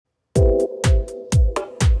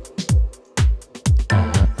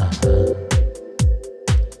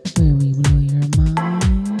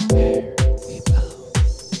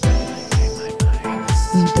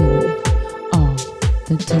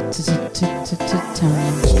to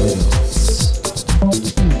time.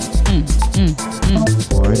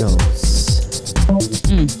 Portals.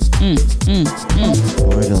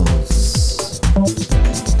 Portals.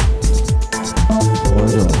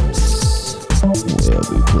 Portals. Where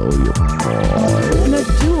we blow your mind. Gonna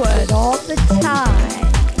do it all the time.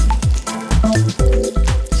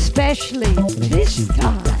 Especially this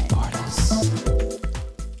time. Portals.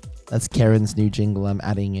 That's Karen's new jingle I'm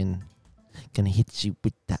adding in. Gonna hit you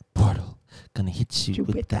with that portal. Gonna hit you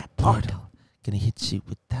with that portal. Gonna hit you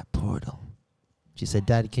with that portal. She said,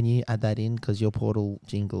 Dad, can you add that in? Because your portal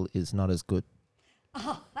jingle is not as good.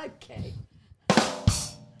 Oh, okay.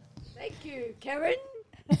 Thank you, Karen.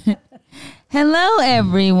 Hello,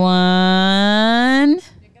 everyone.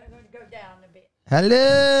 You're going to go down a bit.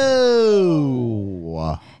 Hello.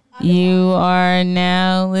 You are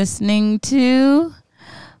now listening to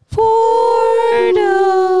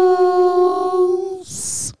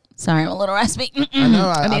Portals. Sorry, I'm a little raspy. I know.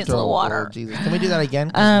 I need a after little all, water. Jesus. Can we do that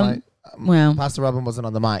again? 'Cause Well, Pastor Robin wasn't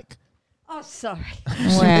on the mic. Oh, sorry.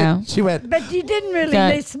 wow. She went, But you didn't really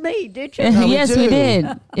Got- miss me, did you? No, we Yes, do. we did.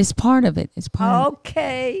 It's part of it. It's part of it.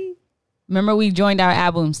 Okay. Remember, we joined our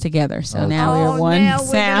albums together, so now we're one now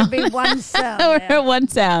sound. we're going to be one sound. We're now. one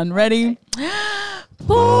sound. Ready?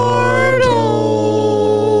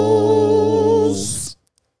 Portals.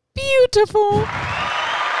 Beautiful.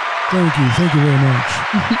 Thank you very much.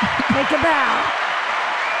 Take a bow.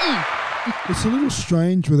 It's a little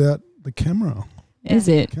strange without the camera. Is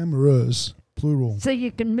it? Cameras, plural. So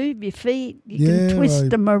you can move your feet. You Yeah, can twist I-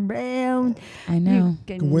 them around. I know. You I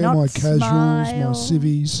can can wear not my casuals, smile. my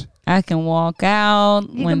civvies. I can walk out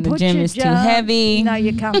You when can the put gym your is too jam- heavy. No,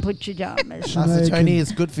 you can't put your pajamas. Shanae Pastor Tony, can-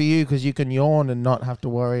 it's good for you because you can yawn and not have to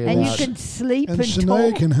worry And you about can sleep And and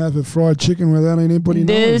Shanae talk. can have a fried chicken without anybody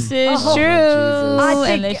This knowing. is Oh, true.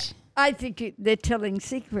 Jesus. And I think they're telling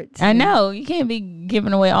secrets. I know. You can't be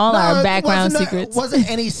giving away all No, our it background wasn't secrets. It wasn't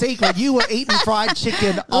any secret. You were eating fried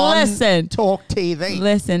chicken on Listen. Talk TV.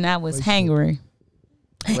 Listen, I was hangry.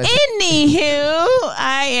 Listen. Anywho,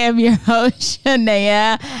 I am your host,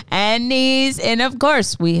 Shanae Andes, and of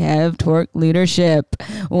course, we have Torque Leadership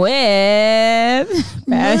with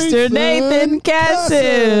Pastor Nathan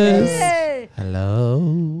Cassis. Yay.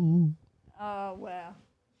 Hello. Oh, wow.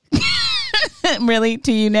 Really,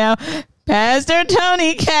 to you now, Pastor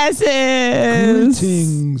Tony Cassis.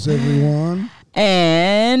 Greetings, everyone.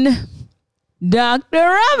 And Dr.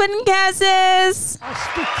 Robin Cassis. I'll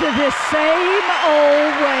stick to the same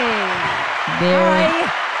old way. There.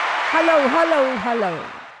 Hello.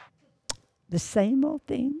 The same old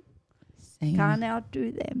thing. Same. Can't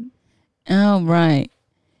outdo them. Oh, right.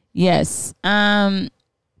 Yes.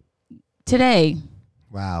 Today,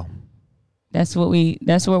 Wow. that's where we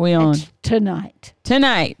on. It's tonight.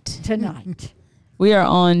 Tonight. We are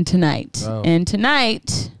on tonight. Oh. And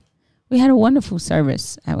tonight, we had a wonderful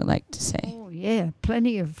service, I would like to say. Oh, yeah.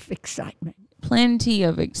 Plenty of excitement. Plenty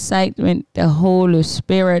of excitement. The Holy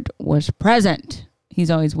Spirit was present.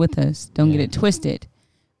 He's always with us. Don't get it twisted.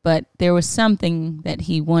 But there was something that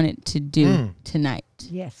he wanted to do tonight.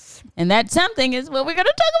 Yes. And that something is what we're going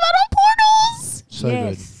to talk about on Portals. So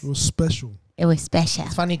yes. It was special. It was special. good.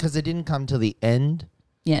 It's funny because it didn't come till the end of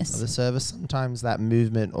Yes. the service. Sometimes that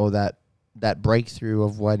movement or that breakthrough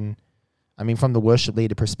of when, I mean, from the worship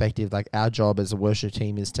leader perspective, like our job as a worship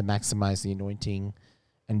team is to maximize the anointing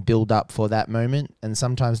and build up for that moment. And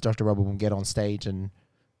sometimes Dr. Robert will get on stage and,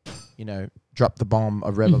 you know, drop the bomb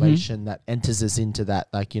of revelation that enters us into that,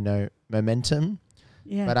 like, you know, momentum.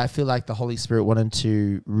 Yeah. But I feel like the Holy Spirit wanted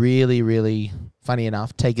to really, really, funny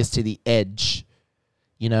enough, take us to the edge,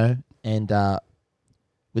 you know, and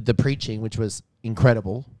with the preaching, which was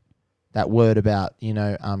incredible, that word about, you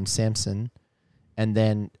know, Samson. And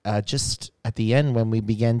then just at the end, when we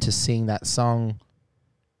began to sing that song,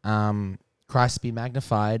 Christ be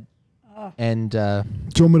magnified. And Do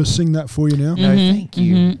you want me to sing that for you now? no, thank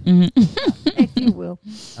you. if you will.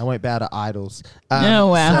 I won't bow to idols. Oh,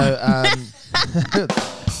 wow.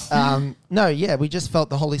 So, no, yeah, we just felt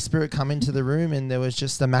the Holy Spirit come into the room, and there was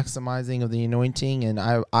just a maximizing of the anointing, and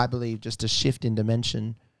I believe just a shift in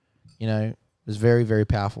dimension, you know, it was very, very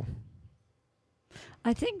powerful.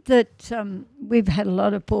 I think that we've had a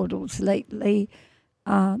lot of portals lately.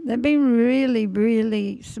 There have been really,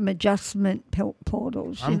 really some adjustment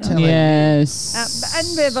portals. I'm you know. telling Yes.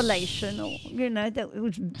 And revelation, or that it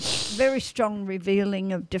was very strong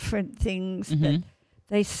revealing of different things. That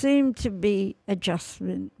they seem to be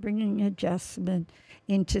bringing adjustment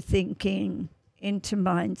into thinking, into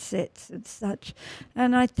mindsets and such.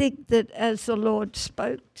 And I think that as the Lord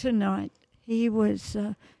spoke tonight, He was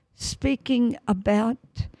speaking about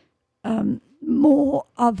more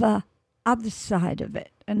of a other side of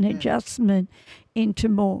it, an adjustment into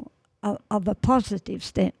more of a positive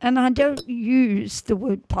stand. And I don't use the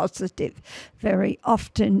word positive very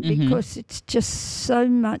often because it's just so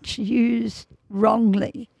much used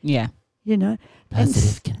wrongly, Yeah. you know.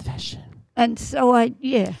 Positive confession. And so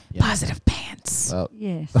Yeah. Positive pants. Well,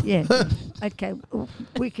 yes. Okay,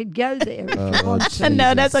 we could go there if you want to.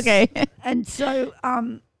 No, that's okay. And so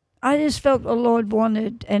I just felt the Lord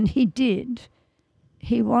wanted, and He did,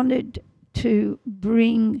 He wanted to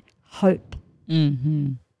bring hope.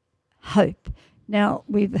 Mm-hmm. Hope. Now,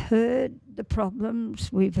 we've heard the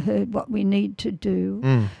problems, we've heard what we need to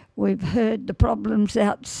do, we've heard the problems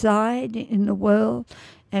outside in the world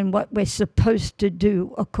and what we're supposed to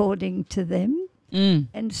do according to them.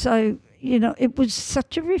 And so, you know, it was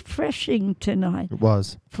such a refreshing tonight. It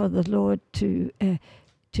was. For the Lord to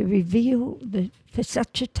reveal that for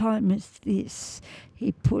such a time as this,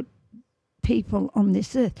 He put people on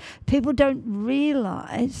this earth. People don't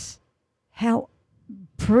realize how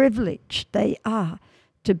privileged they are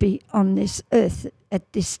to be on this earth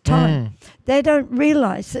at this time. They don't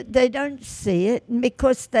realize it. They don't see it. And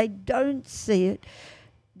because they don't see it,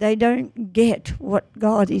 they don't get what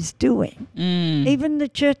God is doing. Even the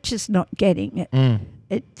church is not getting it.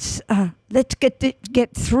 It's let's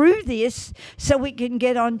get through this so we can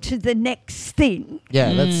get on to the next thing.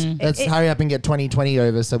 Yeah, let's hurry up and get 2020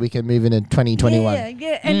 over so we can move into 2021.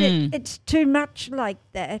 Yeah, and it's too much like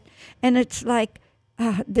that. And it's like,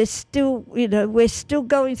 there's still, you know, we're still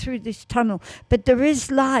going through this tunnel, but there is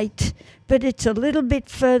light, but it's a little bit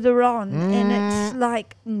further on. And it's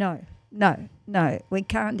like, no, we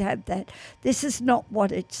can't have that. This is not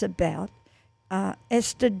what it's about.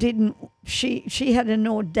 Esther didn't, she had an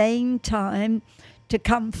ordained time to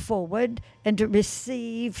come forward and to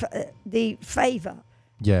receive the favor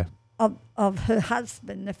of her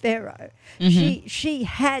husband, the Pharaoh. She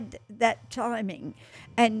had that timing.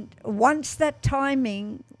 And once that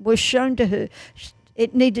timing was shown to her,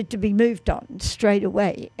 it needed to be moved on straight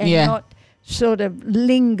away and not sort of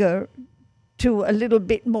linger to a little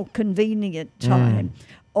bit more convenient time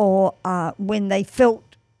or when they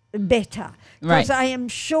felt better. Because I am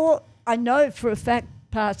sure, I know for a fact,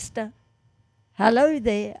 Pastor, hello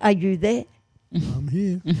there, are you there? I'm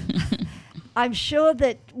here. I'm sure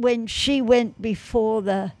that when she went before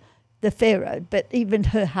the Pharaoh, but even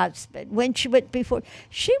her husband, when she went before,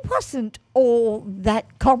 she wasn't all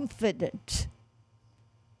that confident.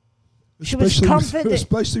 She was confident.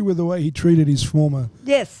 Especially with the way he treated his former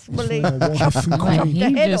wife and queen.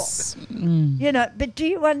 You know, but do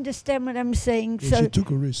you understand what I'm saying? Yeah, she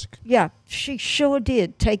took a risk. Yeah, she sure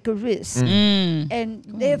did take a risk. And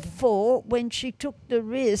therefore, when she took the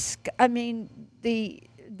risk, I mean, the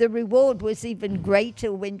reward was even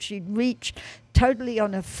greater when she reached totally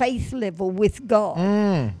on a faith level with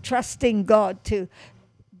God, trusting God to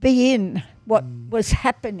be in what was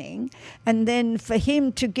happening, and then for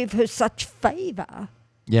Him to give her such favor.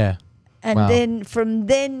 Yeah. And then from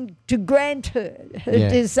then to grant her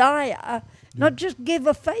desire, not just give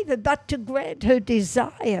a favor, but to grant her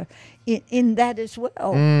desire in that as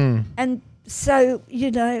well. And so, you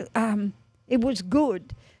know, it was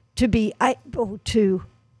good to be able to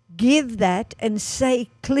give that and say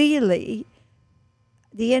clearly,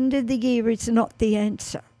 the end of the year is not the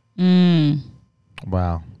answer.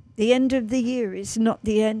 Wow. The end of the year is not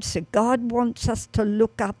the answer. God wants us to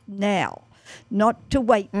look up now, not to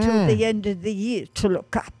wait till the end of the year to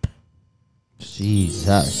look up.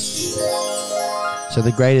 Jesus. So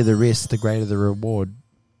the greater the risk, the greater the reward.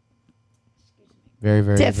 Very,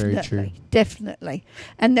 very, very true. Definitely.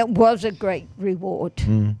 And that was a great reward.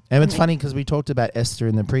 And it's funny because we talked about Esther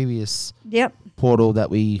in the previous portal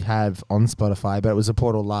that we have on Spotify, but it was a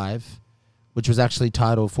portal live, which was actually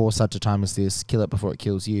titled For Such a Time as This, Kill It Before It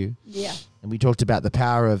Kills You. Yeah. And we talked about the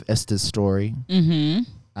power of Esther's story. And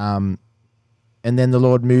then the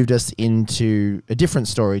Lord moved us into a different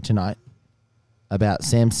story tonight about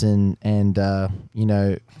Samson and, you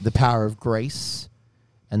know, the power of grace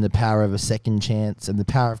and the power of a second chance and the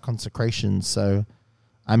power of consecration. So,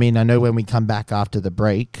 I mean, I know when we come back after the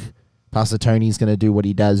break, Pastor Tony's going to do what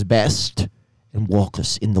he does best and walk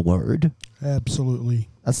us in the Word. Absolutely.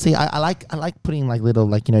 See, I like putting like little,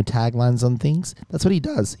 like, you know, taglines on things. That's what he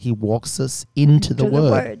does. He walks us into the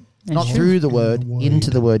Word. Not through the Word,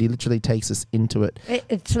 into the Word. He literally takes us into it.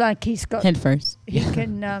 It's like he's got... Head first. He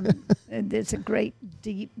can... there's a great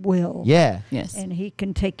deep well. Yeah. Yes. And he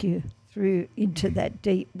can take you through into that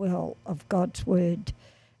deep well of God's Word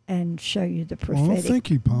and show you the prophetic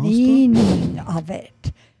thank you, Pastor. meaning of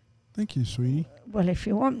it. Thank you, sweetie. Well, if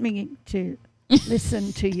you want me to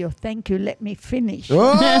listen to your thank you. Let me finish.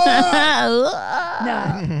 Oh!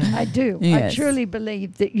 No, I do. Yes. I truly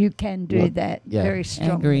believe that you can do that Yeah. very I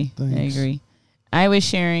strongly. agree. I Thanks. agree. I was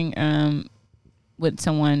sharing with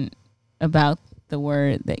someone about the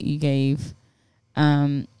word that you gave,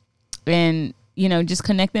 and just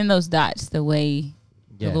connecting those dots the way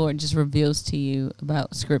Yeah. the Lord just reveals to you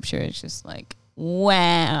about Scripture. It's just like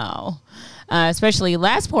wow, especially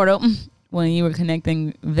last portal when you were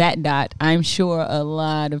connecting that dot. I'm sure a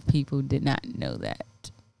lot of people did not know that.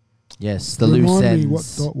 Yes, the loose Remind me, what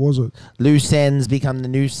ends. dot was it? Loose ends become the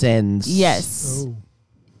noose ends. Yes. Oh,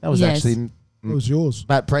 That was Yes. actually. that was yours.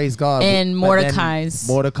 But praise God. And But then Mordecai's.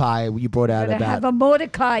 Mordecai, you brought out Gotta have about a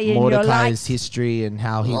Mordecai in your Mordecai's life. history and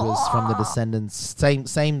how he was from the descendants,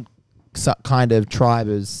 same kind of tribe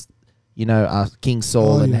as, King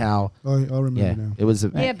Saul, Oh, and yeah. how, I remember now. it was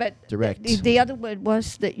Yeah, but direct. the other word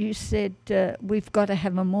was that you said we've got to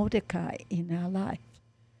have a Mordecai in our life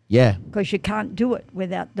Yeah. because you can't do it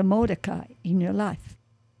without the Mordecai in your life.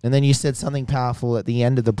 And then you said something powerful at the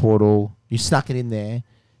end of the portal. You snuck it in there.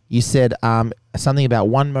 You said something about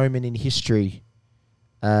one moment in history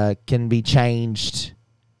can be changed.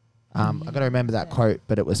 I got to remember that quote,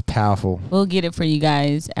 but it was powerful. We'll get it for you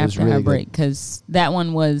guys was after really our good. break because that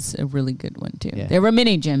one was a really good one too. Yeah. There were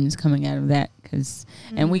many gems coming out of that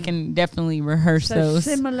and we can definitely rehearse So those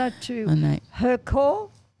similar to on night. her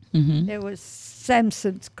call, Mm-hmm. there was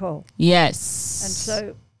Samson's call. Yes. And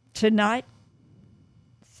so tonight,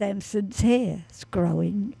 Samson's hair is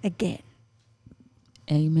growing again.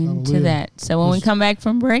 amen to Hallelujah. that. So when we Yes. come back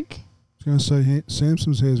from break, I was going to say,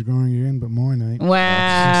 Samson's hair's growing again, but mine ain't.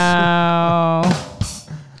 wow.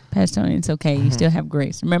 Pastor Tony, it's okay. You still have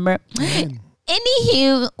grace. Remember? Amen.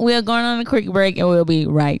 Anywho, we're going on a quick break and we'll be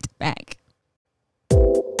right back.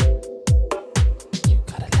 You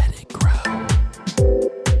got to let it grow.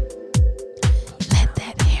 Let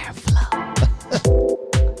that hair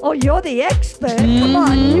flow. Oh, you're the expert. Come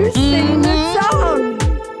on, you sing the song.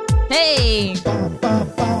 Hey.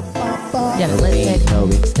 Gotta let that. No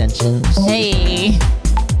extensions. Hey.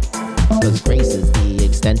 Because grace is the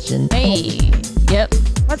extension. Hey. Yep.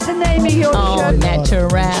 What's the name of your All show?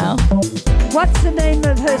 natural. What's the name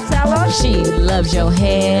of her salon? She loves your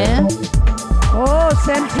hair. Oh,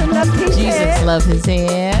 Samson loved his Jesus hair. love his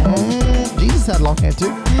hair. Jesus had long hair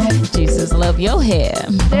too. Jesus love your hair.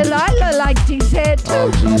 Delilah liked his hair too.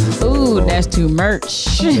 Oh, Jesus. Ooh, that's too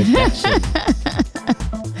much. Protection.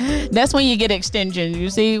 That's when you get extensions. You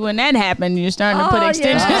see, when that happened, you're starting to put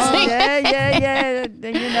extensions in. yeah.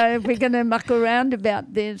 You know, if we're going to muck around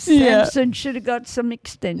about this, Yeah. Samson should have got some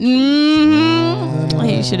extensions.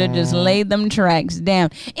 He should have just laid them tracks down.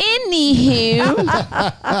 Anywho.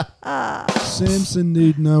 Samson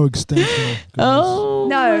need no extension. guys. Oh,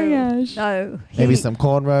 my No, gosh. no. Maybe he- some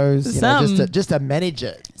cornrows. Something. Just to manage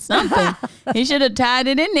it. Something. He should have tied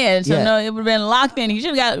it in there. So Yeah. no, it would have been locked in. He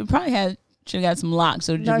should have got some locks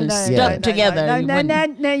so it No, just no, stuck no, no, together. No, You no,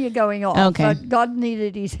 wouldn't- now you're going off. Okay. But God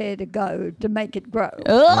needed his hair to go to make it grow.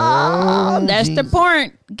 Oh, that's the Jesus.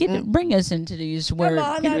 point. Bring us into these words.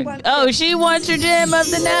 on, I want Oh, this. she wants her gem of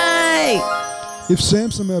the night. If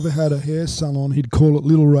Samson ever had a hair salon, he'd call it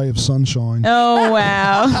Little Ray of Sunshine, Oh,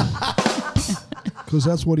 wow. because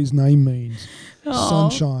that's what his name means. Oh.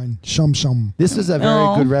 Sunshine, shum shum. This was a very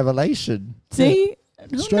Oh. good revelation. See?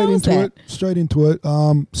 Who Straight knows into that? it. Straight into it.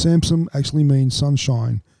 Samson actually means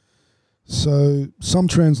sunshine. So some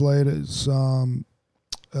translators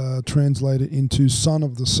translate it into son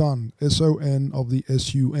of the sun, S-O-N of the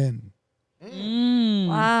S-U-N. Mm.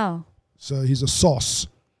 Wow. So he's a sauce.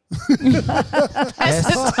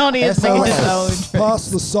 Tony is making his own. Pass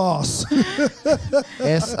the sauce.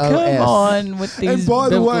 SOS. Come on with these And by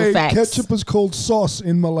the biblical way, facts. ketchup is called sauce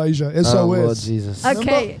in Malaysia. Oh, Lord S-O-S. Jesus.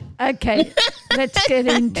 Okay. Let's get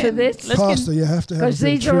into this Let's Pastor, you have to have a because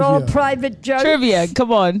bit of these are all trivia. private jokes. Trivia,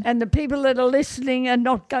 come on. And the people that are listening are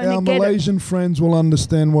not going Our to get Malaysian friends will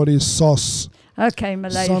understand what is sauce. it. Okay,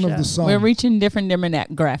 Malaysia. Son of the sun. We're reaching different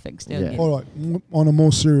demographics. Yeah. All right. On a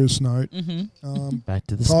more serious note, Mm-hmm. Back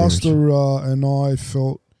to the Pastor spiritual. and I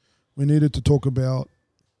felt we needed to talk about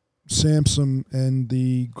Samson and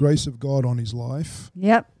the grace of God on his life,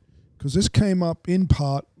 Yep. because this came up in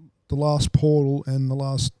part the last portal and the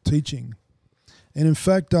last teaching. And in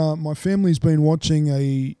fact, my family's been watching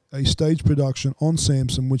a stage production on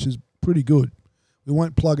Samson, which is pretty good. We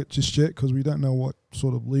won't plug it just yet because we don't know what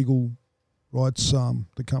sort of legal rights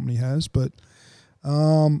the company has, but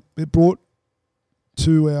it brought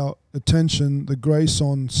to our attention the grace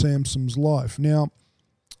on Samson's life. Now,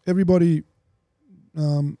 everybody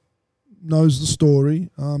knows the story.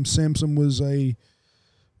 Samson was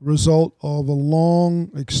result of a long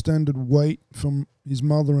extended wait from his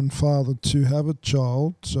mother and father to have a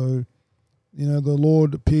child. So, you know, the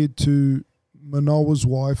Lord appeared to Manoah's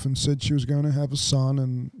wife and said she was going to have a son,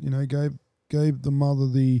 and, you know, gave the mother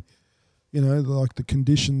the, you know, the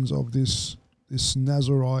conditions of this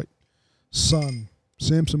Nazarite son.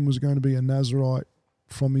 Samson was going to be a Nazarite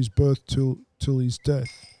from his birth till his death.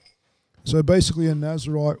 So basically, a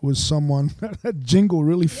Nazarite was someone that jingle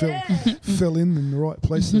really fell in the right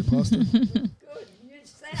place there, Pastor. Good.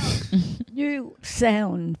 New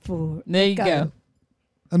sound for There you go.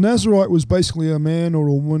 A Nazarite was basically a man or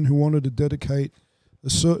a woman who wanted to dedicate a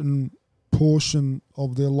certain portion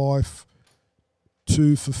of their life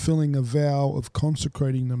to fulfilling a vow of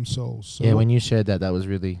consecrating themselves. So Yeah, when you shared that was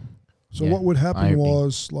really... So Yeah, what would happen eye-opening.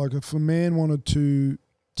 was, like, if a man wanted to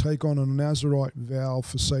take on a Nazarite vow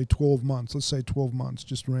for, say, 12 months, let's say 12 months,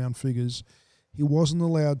 just round figures, he wasn't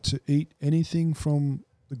allowed to eat anything from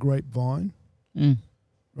the grapevine,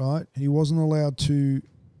 right? He wasn't allowed to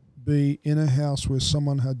be in a house where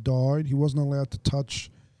someone had died. He wasn't allowed to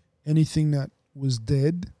touch anything that was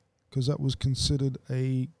dead, because that was considered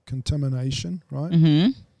a contamination, right?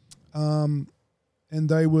 Mm-hmm. And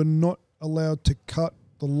they were not allowed to cut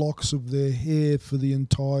the locks of their hair for the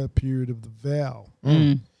entire period of the vow.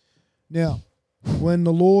 Now, when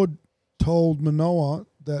the Lord told Manoah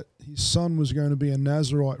that his son was going to be a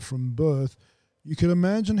Nazarite from birth, you could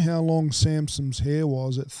imagine how long Samson's hair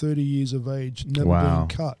was at 30 years of age, never Wow. being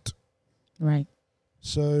cut. Right.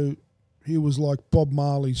 So he was like Bob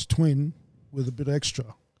Marley's twin with a bit extra.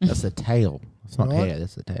 That's the tail. It's not Right. hair,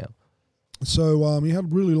 that's the tail. So he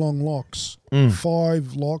had really long locks,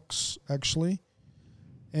 5 locks actually.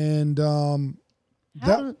 And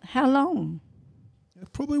How long?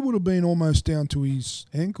 it probably would have been almost down to his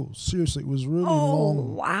ankles. Seriously, it was really Oh,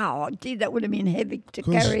 long. wow. Gee, that would have been heavy to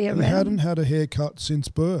 'Cause carry he around. hadn't had a haircut since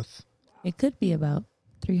birth. It could be about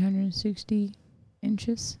 360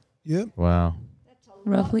 inches, Yep. Wow.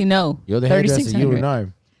 roughly. No, You're the hairdresser, you will 3,600.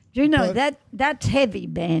 know. Do you know But- that's heavy,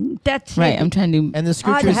 Ben? That's Right. heavy. I'm trying to. And the I'd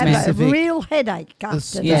scripture is have a specific. real headache The, after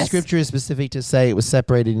the that. Yes. scripture is specific to say it was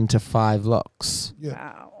separated into 5 locks. Yeah.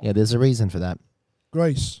 Wow. Yeah, there's a reason for that.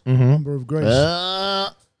 Grace. Mm-hmm. Number of grace.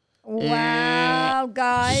 Wow,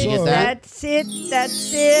 guys. So- That's it.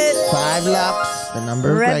 That's it. 5 locks, the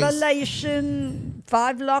number of grace. Revelation,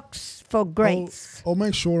 5 locks for grace. I'll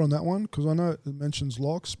make sure on that one because I know it mentions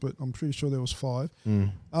locks, but I'm pretty sure there was 5.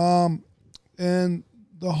 Mm. And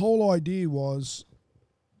the whole idea was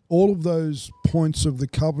all of those points of the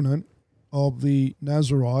covenant of the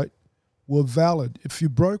Nazarite were valid. If you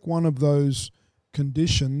broke one of those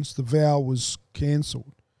conditions, the vow was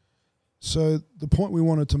cancelled. So the point we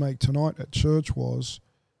wanted to make tonight at church was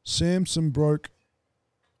Samson broke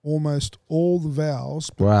almost all the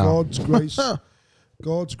vows, but Wow.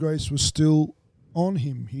 God's grace was still on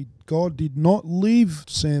him. God did not leave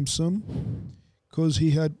Samson because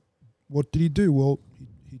he had. What did he do? Well,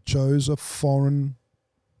 he chose a foreign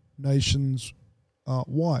nation's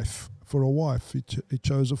wife for a wife. He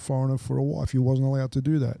chose a foreigner for a wife. He wasn't allowed to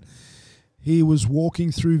do that. He was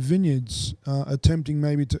walking through vineyards, attempting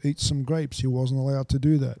maybe to eat some grapes. He wasn't allowed to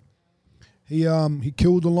do that. He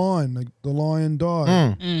killed a lion. The lion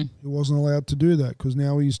died. He wasn't allowed to do that because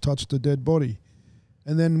now he's touched a dead body.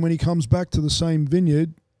 And then when he comes back to the same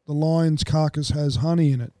vineyard, the lion's carcass has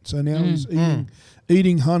honey in it. So now he's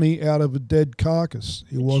eating honey out of a dead carcass.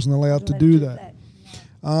 He wasn't allowed to do that.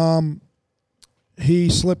 He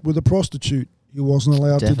slept with a prostitute. He wasn't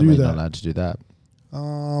allowed Definitely to do not that. allowed to do that.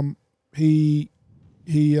 He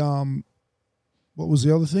what was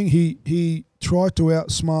the other thing? He tried to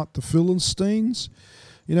outsmart the Philistines,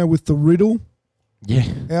 with the riddle. Yeah.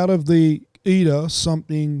 Out of the eater,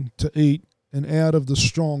 something to eat, and out of the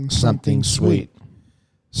strong, something sweet.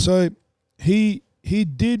 So he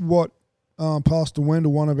did what Pastor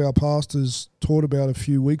Wendell, one of our pastors, taught about a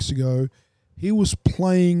few weeks ago. He was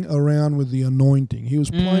playing around with the anointing. He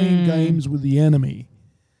was playing games with the enemy,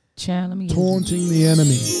 taunting the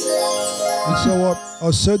enemy. And so what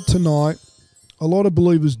I said tonight, a lot of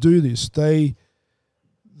believers do this. They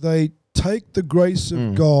take the grace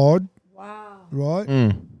of God,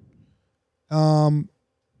 right,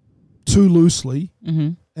 too loosely,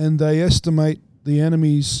 and they estimate the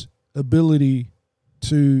enemy's ability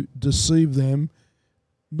to deceive them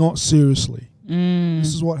not seriously.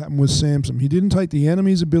 This is what happened with Samson. He didn't take the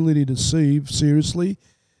enemy's ability to deceive seriously,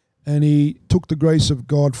 and he took the grace of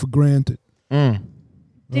God for granted. Right?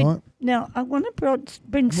 Now, I want to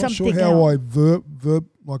bring I'm not something sure how out.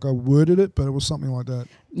 I worded it, but it was something like that.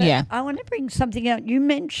 Yeah. I want to bring something out. You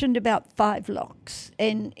mentioned about 5 locks,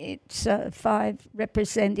 and it's 5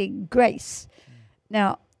 representing grace.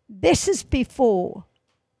 Now, this is before.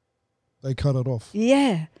 They cut it off.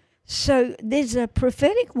 Yeah. So there's a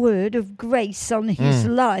prophetic word of grace on his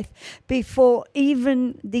life before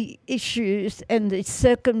even the issues and the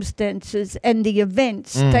circumstances and the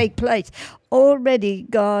events take place. Already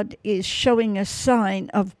God is showing a sign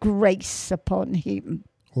of grace upon him.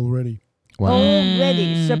 Already. Wow.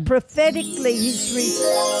 Already. So prophetically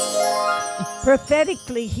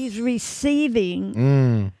he's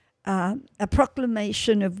receiving a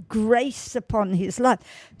proclamation of grace upon his life.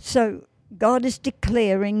 So God is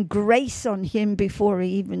declaring grace on him before he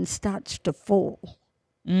even starts to fall.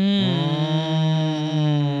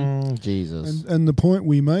 Jesus. And the point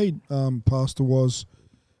we made, Pastor, was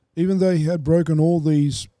even though he had broken all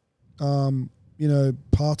these,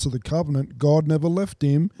 parts of the covenant, God never left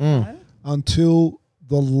him until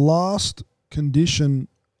the last condition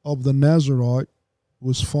of the Nazarite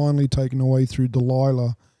was finally taken away through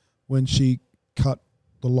Delilah when she cut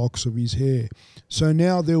the locks of his hair. So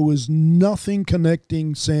now there was nothing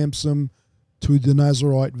connecting Samson to the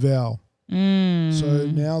Nazarite vow. So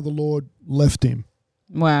now the Lord left him.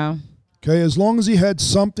 Wow. Okay, as long as he had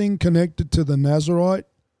something connected to the Nazarite,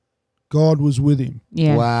 God was with him.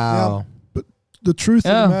 Yeah. Wow. Now, but the truth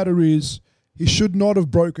of the matter is, he should not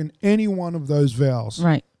have broken any one of those vows.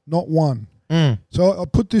 Right. Not one. So I'll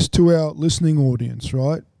put this to our listening audience,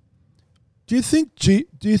 right? Do you think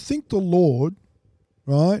the Lord,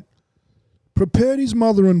 right, prepared his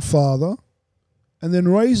mother and father and then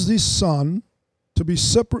raised this son to be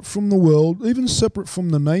separate from the world, even separate from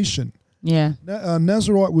the nation? Yeah.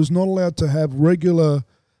 Nazarite was not allowed to have regular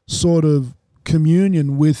sort of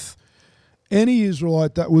communion with any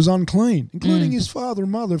Israelite that was unclean, including his father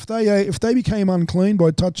and mother. If they became unclean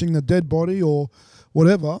by touching the dead body or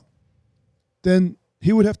whatever, then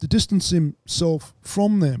he would have to distance himself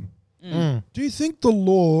from them. Do you think the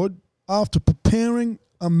Lord, after preparing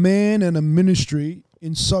a man and a ministry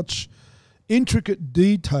in such intricate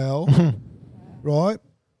detail, right,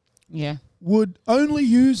 Yeah. would only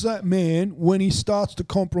use that man when he starts to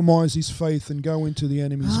compromise his faith and go into the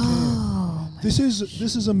enemy's camp? This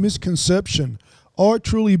is a misconception. I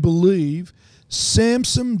truly believe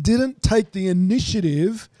Samson didn't take the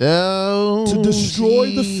initiative to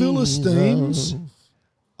destroy the Philistines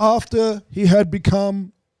after he had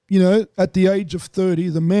become, at the age of 30,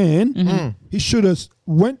 the man. He should have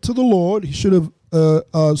went to the Lord. He should have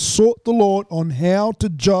sought the Lord on how to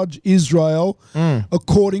judge Israel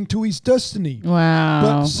according to his destiny. Wow.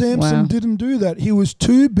 But Samson didn't do that. He was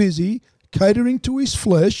too busy catering to his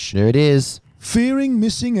flesh, There it is. fearing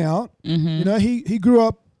missing out. He grew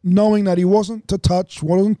up knowing that he wasn't to touch,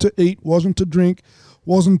 wasn't to eat, wasn't to drink,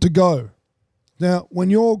 wasn't to go. Now, when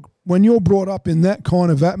you're brought up in that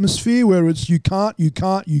kind of atmosphere where it's you can't,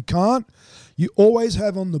 you always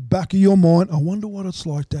have on the back of your mind, I wonder what it's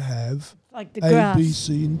like to have Like the A, grass. B,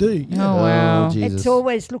 C, and D. Oh, wow. Jesus. It's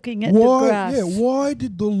always looking at the grass. Why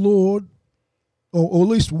did the Lord, or at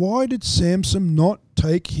least why did Samson not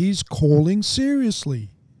take his calling seriously?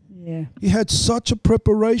 Yeah. He had such a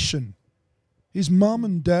preparation. His mum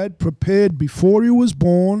and dad prepared before he was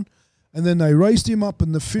born, and then they raised him up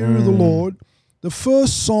in the fear of the Lord. The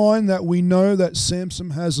first sign that we know that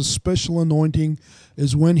Samson has a special anointing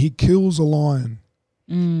is when he kills a lion.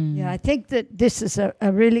 Yeah, I think that this is a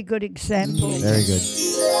really good example. Very good.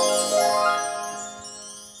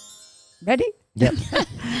 Ready? Yep.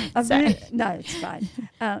 No, it's fine.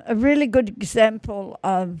 A really good example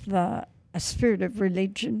of a spirit of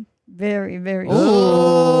religion. Very, very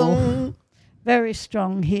strong. Very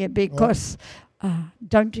strong here because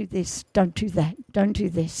don't do this, don't do that, don't do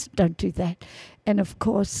this, don't do that. And of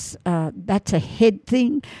course, that's a head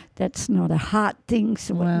thing. That's not a heart thing.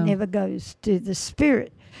 So Wow. it never goes to the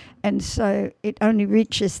spirit. And so it only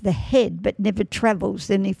reaches the head, but never travels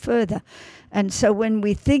any further. And so when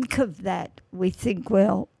we think of that, we think,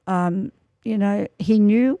 well, he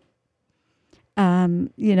knew,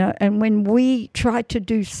 and when we try to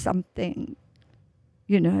do something,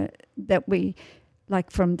 that we, like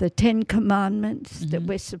from the 10 Commandments that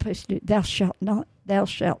we're supposed to do, thou shalt not, thou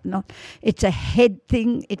shalt not. It's a head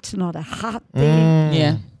thing. It's not a heart thing.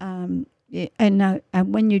 Yeah.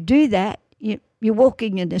 And when you do that, you're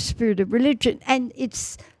walking in a spirit of religion, and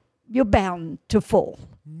you're bound to fall.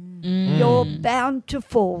 You're bound to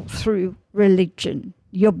fall through religion.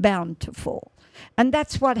 You're bound to fall. And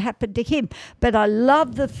that's what happened to him. But I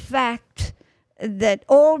love the fact that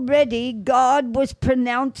already God was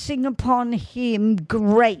pronouncing upon him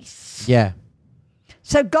grace. Yeah.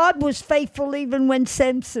 So God was faithful even when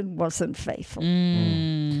Samson wasn't faithful.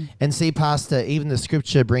 And see, Pastor, even the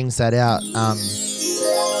scripture brings that out,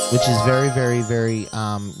 which is very, very, very,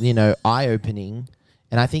 eye-opening,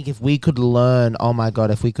 And I think if we could learn, oh my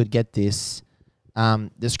God, if we could get this,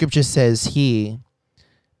 the scripture says here,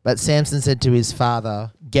 but Samson said to his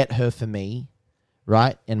father, get her for me,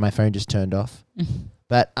 right? And my phone just turned off.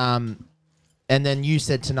 But, and then you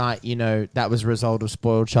said tonight, you know, that was a result of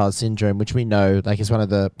spoiled child syndrome, which we know, like, is one of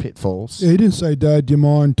the pitfalls. Yeah, he didn't say, Dad, do you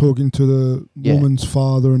mind talking to the Yeah. woman's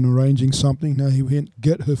father and arranging something? No, he went,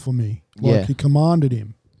 get her for me. Like Yeah. he commanded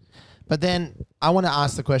him. But then I want to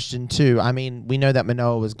ask the question too. I mean, we know that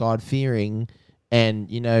Manoah was God-fearing, and,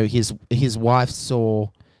 you know, his wife saw,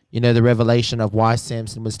 you know, the revelation of why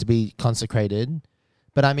Samson was to be consecrated.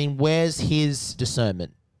 But I mean, where's his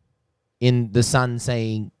discernment in the son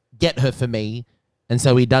saying, get her for me, and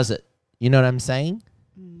so he does it? You know what I'm saying?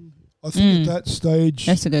 I think at that stage,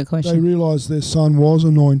 That's a good they question. realised their son was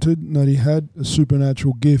anointed and that he had a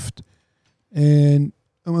supernatural gift. And,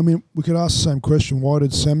 I mean, we could ask the same question. Why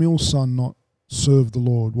did Samuel's son not serve the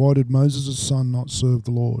Lord? Why did Moses' son not serve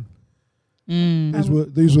the Lord? These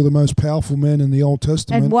were the most powerful men in the Old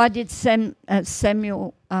Testament. And why did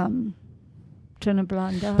Samuel turn a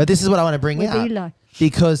blind eye? But this is what I want to bring with out. Eli.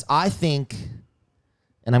 Because I think,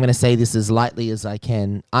 and I'm going to say this as lightly as I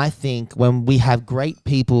can, I think when we have great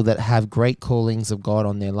people that have great callings of God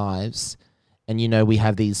on their lives, and, you know, we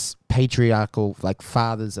have these patriarchal, like,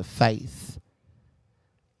 fathers of faith,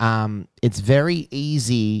 it's very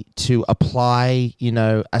easy to apply, you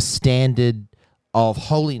know, a standard of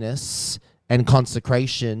holiness and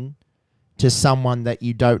consecration to someone that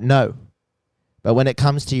you don't know. But when it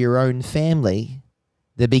comes to your own family,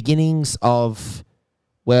 the beginnings of,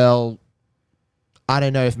 well, I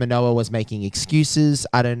don't know if Manoah was making excuses.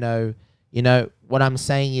 I don't know. You know, what I'm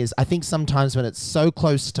saying is, I think sometimes when it's so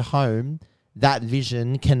close to home, that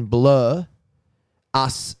vision can blur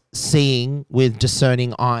us seeing with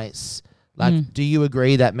discerning eyes. Like, do you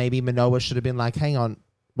agree that maybe Manoah should have been like, hang on,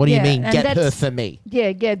 what do you mean, and get her that's- for me?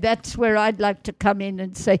 Yeah, that's where I'd like to come in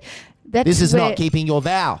and say, This is not keeping your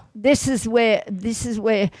vow. This is where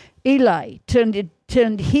Eli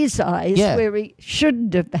turned his eyes where he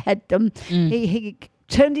shouldn't have had them. He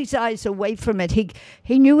turned his eyes away from it.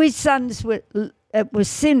 He knew his sons were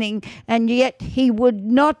sinning, and yet he would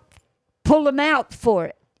not pull them out for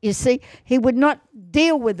it. You see, he would not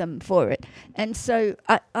deal with them for it. And so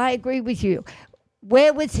I agree with you.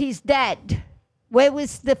 Where was his dad? Where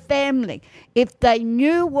was the family? If they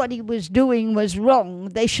knew what he was doing was wrong,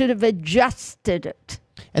 they should have adjusted it.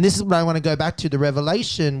 And this is what I want to go back to, the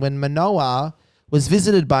revelation when Manoah was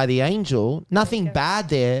visited by the angel. Nothing bad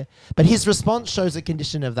there, but his response shows a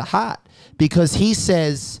condition of the heart, because he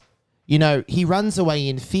says, you know, he runs away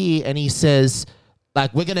in fear and he says,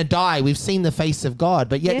 like, we're going to die. We've seen the face of God.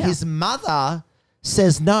 But yet his mother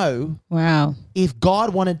says, no, Wow. if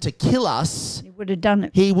God wanted to kill us, He would have done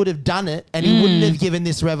it. he would have done it, and he wouldn't have given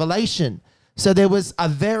this revelation. So there was a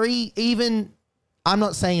very, even, I'm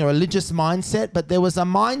not saying a religious mindset, but there was a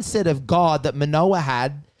mindset of God that Manoah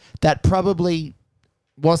had that probably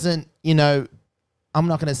wasn't, you know, I'm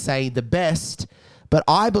not going to say the best, but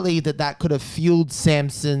I believe that that could have fueled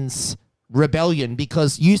Samson's rebellion,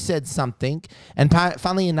 because you said something, and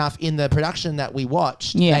funnily enough, in the production that we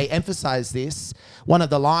watched, they emphasize this. One of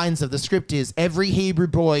the lines of the script is, every Hebrew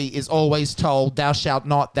boy is always told, thou shalt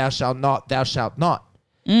not, thou shalt not, thou shalt not.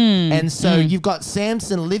 And so you've got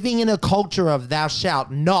Samson living in a culture of thou shalt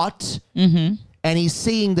not, and he's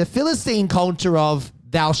seeing the Philistine culture of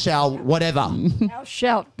thou shalt whatever. Thou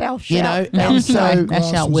shalt, You know, thou and so, Thou Grass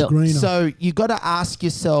shalt was will. greener. so you got to ask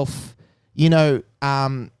yourself, you know,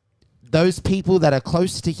 those people that are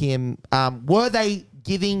close to him, were they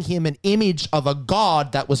giving him an image of a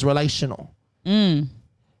God that was relational?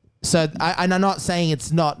 So, and I'm not saying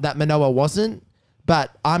it's not that Manoah wasn't,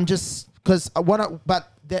 but I'm just, because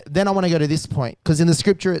then I want to go to this point, because in the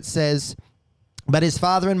scripture it says, but his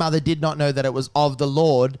father and mother did not know that it was of the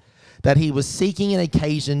Lord, that he was seeking an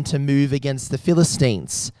occasion to move against the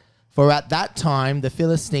Philistines. For at that time, the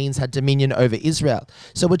Philistines had dominion over Israel.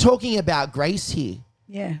 So we're talking about grace here.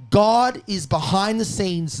 Yeah. God is behind the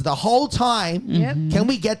scenes the whole time. Yep. Can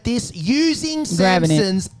we get this? Using Grabbing it.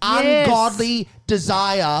 Samson's ungodly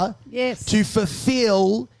desire Yes. to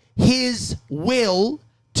fulfill his will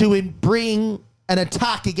to bring an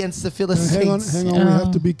attack against the Now, Philistines. hang on. We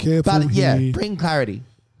have to be careful But yeah, here, bring clarity.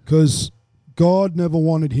 because God never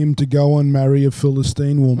wanted him to go and marry a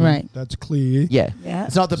Philistine woman. Right. That's clear. Yeah. Yeah.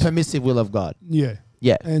 It's not the permissive will of God. Yeah.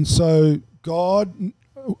 Yeah. And so God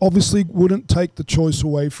obviously wouldn't take the choice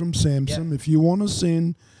away from Samson. Yeah. If you want to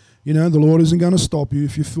sin, you know, the Lord isn't going to stop you.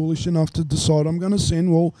 If you're foolish enough to decide, I'm going to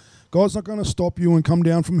sin, well, God's not going to stop you and come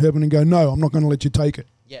down from heaven and go, no, I'm not going to let you take it.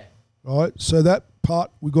 Yeah. Right? So that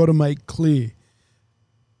part we got to make clear.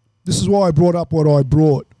 this is why I brought up what I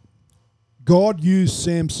brought. God used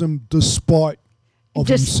Samson despite of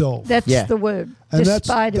himself. That's Yeah. the word. And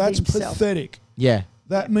Despite that's of himself. pathetic. Yeah.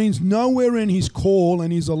 That means nowhere in his call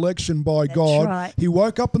and his election by God, right. he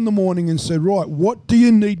woke up in the morning and said, right, what do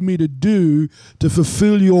you need me to do to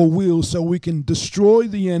fulfill your will so we can destroy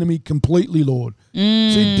the enemy completely, Lord?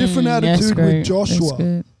 See, different attitude with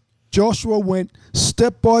Joshua. Joshua went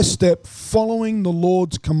step by step following the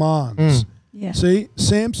Lord's commands. Yeah. See,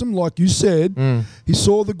 Samson, like you said, he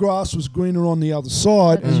saw the grass was greener on the other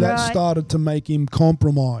side, That's and that right. started to make him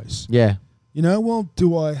compromise. Yeah. You know, well,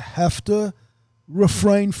 do I have to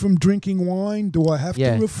refrain from drinking wine? Do I have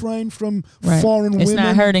Yeah. to refrain from Right. foreign It's women?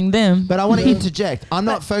 not hurting them. But I want to interject. I'm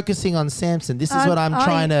not focusing on Samson. This is what I'm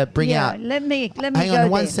trying to bring out. Let me Hang go on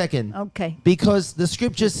one there. second. Okay. Because the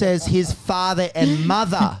scripture says his father and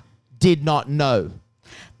mother did not know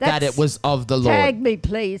that it was of the Lord. Tag me,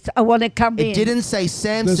 please. I want to come in. It didn't say There's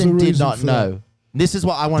Samson a did reason not for know. This is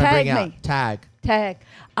what I want to Tag bring me. out. Tag. Tag.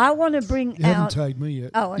 I want to bring You haven't out. tagged me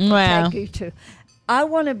yet. Oh, I can Wow. tag you too. I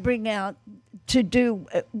want to bring out to do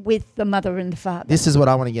with the mother and the father. This is what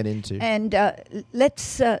I want to get into. And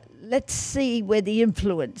let's see where the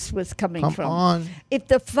influence was coming Come from. on. If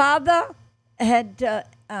the father had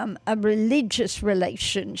a religious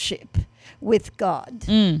relationship with God,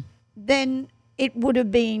 then it would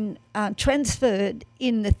have been transferred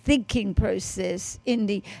in the thinking process, in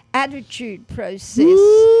the attitude process,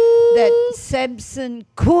 that Samson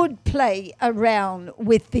could play around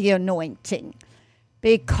with the anointing.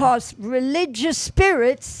 Because religious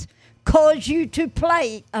spirits cause you to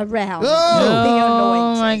play around with the Oh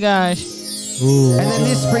anointing. my gosh. And then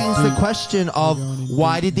this brings the question of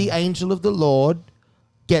why did the angel of the Lord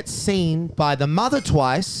get seen by the mother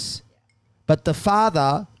twice, but the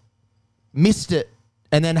father missed it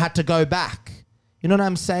and then had to go back? You know what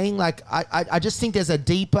I'm saying? Like, I just think there's a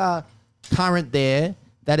deeper current there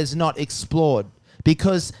that is not explored.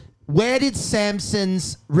 Because where did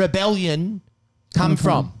Samson's rebellion come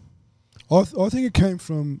from? I think it came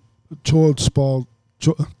from child-spoiled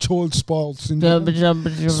syndrome.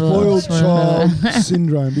 Spoiled child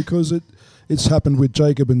syndrome, because it's happened with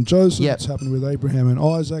Jacob and Joseph. Yep. It's happened with Abraham and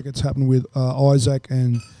Isaac. It's happened with Isaac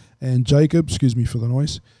and Jacob. Excuse me for the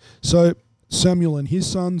noise. So Samuel and his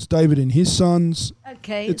sons, David and his sons.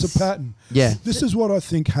 Okay. It's a pattern. Yeah. This is what I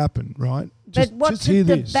think happened, right? But what's hear at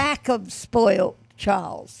the this. back of spoiled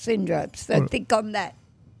child syndrome? So What? think on that.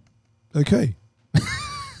 Okay.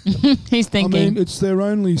 He's thinking. I mean, it's their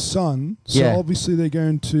only son, so Yeah. obviously they're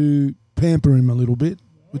going to pamper him a little bit,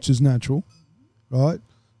 which is natural, right?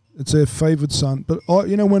 It's their favored son. But,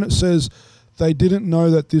 when it says they didn't know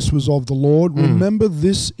that this was of the Lord, remember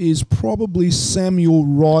this is probably Samuel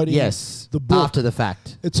writing Yes. the book. After the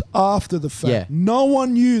fact. It's after the fact. Yeah. No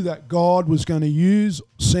one knew that God was going to use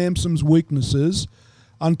Samson's weaknesses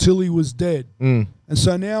until he was dead. And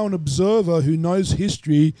so now an observer who knows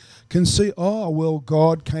history can see, oh, well,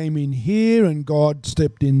 God came in here and God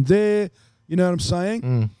stepped in there. You know what I'm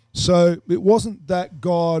saying? So it wasn't that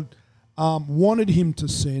God wanted him to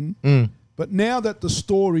sin, but now that the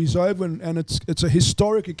story's over and it's a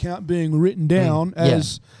historic account being written down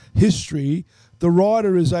as history, the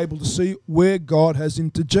writer is able to see where God has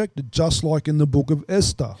interjected, just like in the book of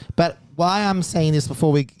Esther. But why I'm saying this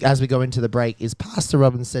as we go into the break is Pastor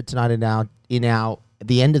Robin said tonight at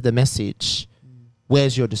the end of the message,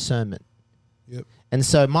 where's your discernment? Yep. And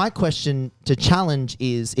so my question to challenge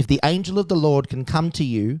is, if the angel of the Lord can come to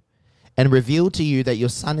you and reveal to you that your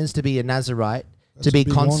son is to be a Nazirite, That's to be a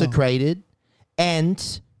big honor. consecrated,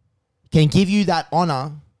 and can give you that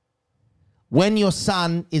honor when your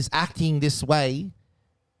son is acting this way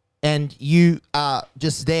and you are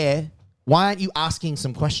just there, why aren't you asking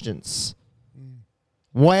some questions?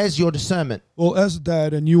 Where's your discernment? Well, as a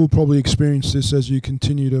dad, and you will probably experience this as you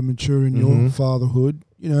continue to mature in your fatherhood,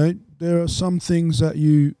 there are some things that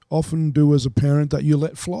you often do as a parent that you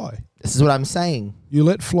let fly. This is what I'm saying. You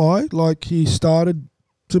let fly, like he started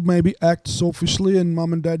to maybe act selfishly and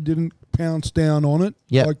mum and dad didn't pounce down on it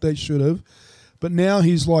like they should have. But now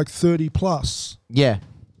he's like 30 plus. Yeah.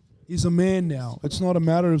 He's a man now. It's not a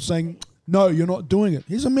matter of saying, no, you're not doing it.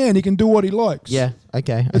 He's a man. He can do what he likes. Yeah.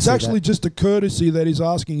 Okay. It's actually just a courtesy that he's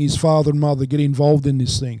asking his father and mother to get involved in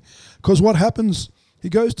this thing. Because what happens, he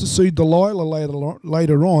goes to see Delilah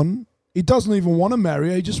later on. He doesn't even want to marry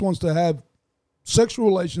her. He just wants to have sexual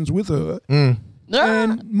relations with her.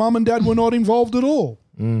 And mum and dad were not involved at all.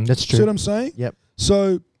 That's true. See what I'm saying? Yep.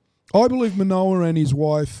 So I believe Manoah and his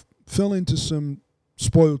wife fell into some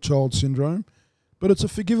spoiled child syndrome, but it's a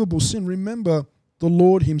forgivable sin. Remember, the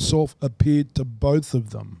Lord himself appeared to both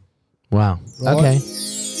of them. Wow. Right? Okay.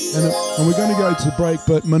 And we're going to go to the break,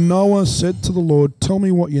 but Manoah said to the Lord, tell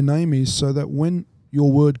me what your name is so that when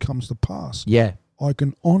your word comes to pass, Yeah. I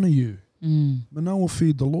can honor you. Mm. Manoah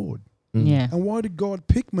feared the Lord. Yeah. And why did God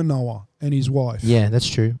pick Manoah and his wife? Yeah, that's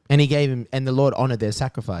true. And he gave him, and the Lord honored their He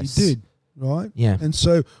sacrifice. did, right? Yeah. And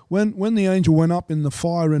so when the angel went up in the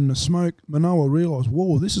fire and the smoke, Manoah realized,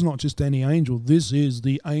 whoa, this is not just any angel. This is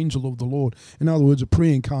the angel of the Lord. In other words, a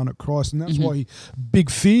pre-incarnate Christ. And that's why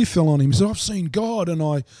big fear fell on him. He said, I've seen God and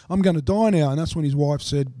I'm going to die now. And that's when his wife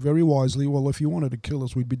said very wisely, well, if you wanted to kill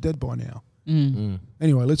us, we'd be dead by now.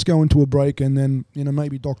 Anyway, let's go into a break, and then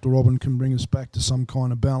maybe Dr. Robin can bring us back to some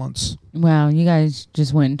kind of balance. Wow, you guys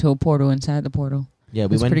just went into a portal inside the portal. Yeah, we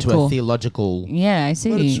That's went pretty into cool. a theological. Yeah, I see.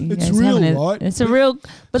 But You it's guys real, having right? It's a real.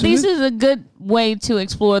 But So these is a good way to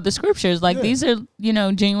explore the scriptures. Like Yeah. these are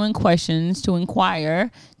genuine questions to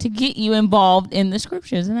inquire to get you involved in the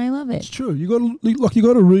scriptures, and I love It's it. true. You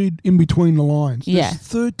got to read in between the lines. Yeah. There's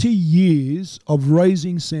 30 years of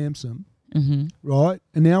raising Samson, Mm-hmm. right?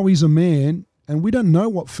 And now he's a man, and we don't know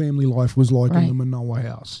what family life was like in Right. the Manoah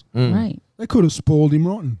house. Right. They could have spoiled him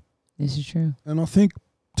rotten. This is true. And I think,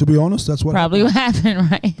 to be honest, that's what Probably what happened,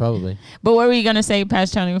 right? Probably. But what were you gonna say,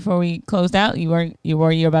 Pastor Tony, before we closed out? You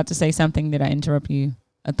were about to say something. Did I interrupt you?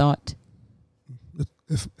 A thought?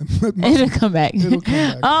 It'll come back. It'll come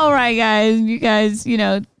back. All right, guys. You guys,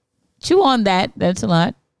 chew on that. That's a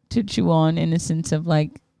lot to chew on in the sense of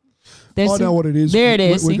like. I know what it is. There it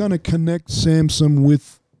is. We're See? going to connect Samson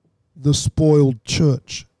with the spoiled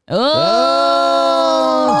church.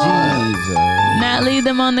 Oh, Jesus. not leave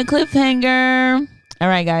them on the cliffhanger. All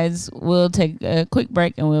right, guys. We'll take a quick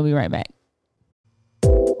break and we'll be right back.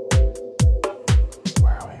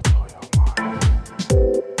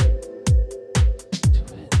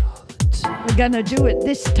 We're going to do it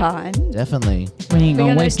this time. Definitely. We ain't We're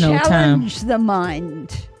gonna going waste to no time. challenge the mind.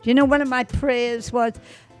 Do you know one of my prayers was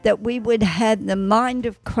that we would have the mind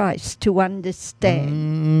of Christ to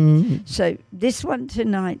understand. So this one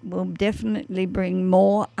tonight will definitely bring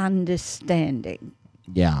more understanding.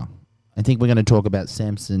 Yeah. I think we're going to talk about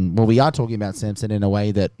Samson. Well, we are talking about Samson in a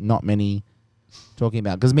way that not many talking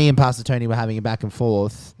about. Because me and Pastor Tony were having a back and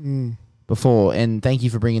forth before. And thank you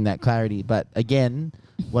for bringing that clarity. But again,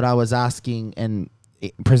 what I was asking and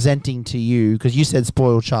presenting to you, because you said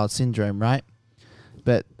spoiled child syndrome, right?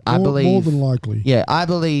 But I believe more than likely. Yeah, I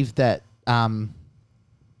believe that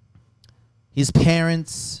his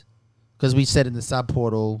parents, because we said in the sub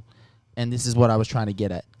portal, and this is what I was trying to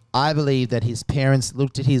get at. I believe that his parents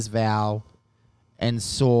looked at his vow and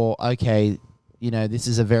saw, okay, this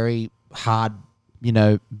is a very hard,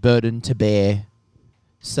 burden to bear.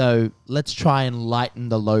 So let's try and lighten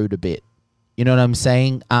the load a bit. You know what I'm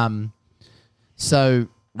saying? So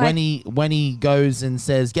when he goes and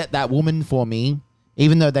says, "Get that woman for me,"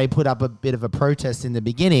 even though they put up a bit of a protest in the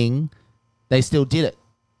beginning, they still did it.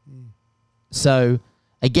 So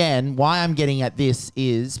again, why I'm getting at this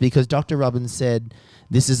is because Dr. Robbins said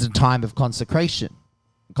this is a time of consecration.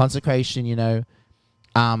 Consecration, to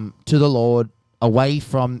the Lord, away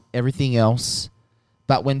from everything else.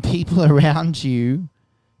 But when people around you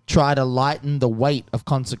try to lighten the weight of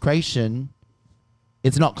consecration,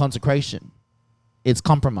 it's not consecration. It's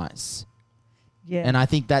compromise. Yeah. And I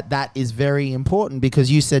think that is very important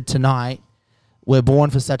because you said tonight, we're born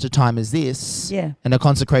for such a time as this. Yeah. And a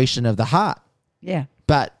consecration of the heart. Yeah.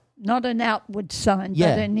 But Not an outward sign,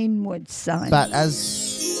 Yeah. but an inward sign. But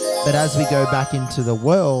as we go back into the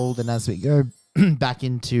world and as we go back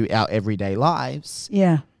into our everyday lives,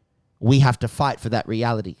 yeah. we have to fight for that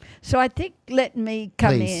reality. So I think let me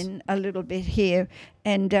come Please. in a little bit here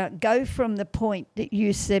and go from the point that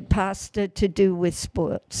you said, Pastor, to do with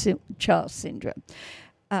child syndrome.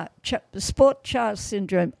 Sport child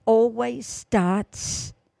syndrome always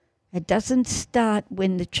starts, it doesn't start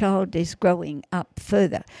when the child is growing up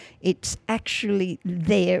further. It's actually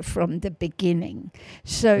there from the beginning.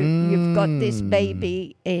 So you've got this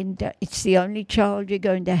baby and it's the only child you're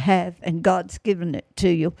going to have and God's given it to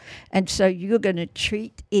you. And so you're going to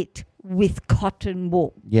treat it with cotton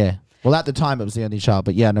wool. Yeah. Well, at the time, it was the only child,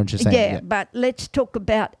 but yeah, I know what you're saying. Yeah, but let's talk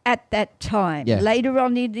about at that time. Yeah. Later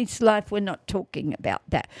on in his life, we're not talking about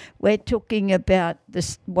that. We're talking about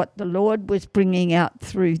this, what the Lord was bringing out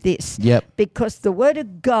through this. Yep. Because the Word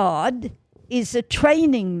of God is a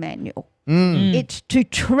training manual. It's to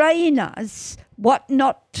train us what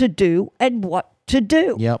not to do and what to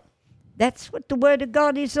do. Yep. That's what the Word of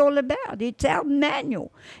God is all about. It's our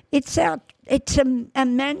manual. It's a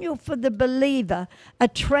manual for the believer, a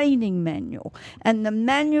training manual. And the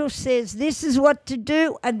manual says this is what to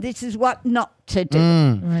do and this is what not to do.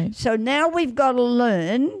 Right. So now we've got to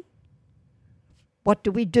learn what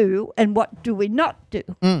do we do and what do we not do?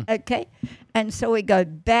 Okay? And so we go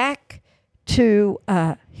back to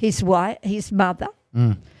his wife, his mother.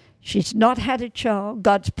 She's not had a child.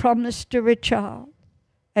 God's promised her a child.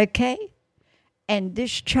 Okay? And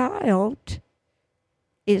this child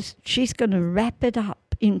she's going to wrap it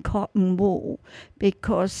up in cotton wool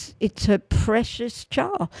because it's her precious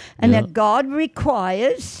child. And that God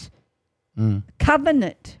requires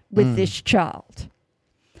covenant with this child.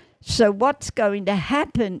 So what's going to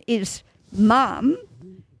happen is mum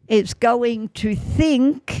is going to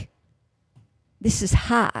think, this is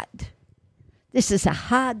hard. This is a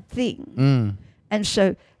hard thing. And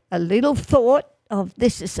so a little thought of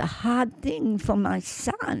this is a hard thing for my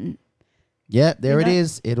son. Yeah, there it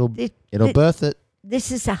is. It'll birth it.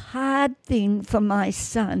 This is a hard thing for my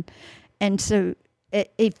son. And so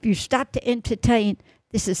if you start to entertain,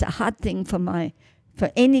 this is a hard thing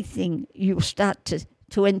for anything, you'll start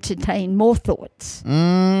to entertain more thoughts.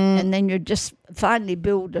 And then you just finally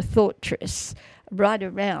build a fortress right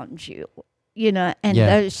around you, and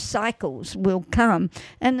those cycles will come.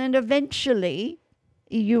 And then eventually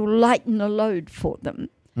you'll lighten the load for them.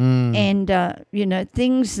 And,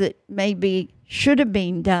 things that maybe should have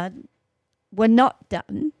been done were not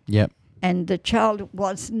done. Yep. And the child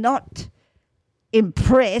was not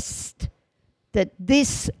impressed that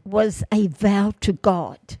this was a vow to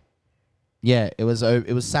God. Yeah, it was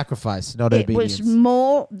sacrifice, not obedience. It was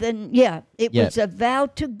more than, it was a vow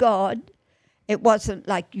to God. It wasn't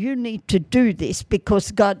like you need to do this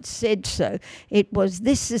because God said so. It was,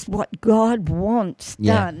 this is what God wants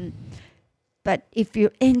done. But if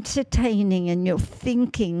you're entertaining and you're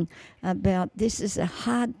thinking about this is a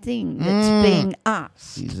hard thing that's being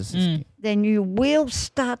asked, then you will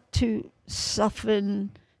start to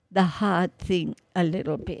soften the hard thing a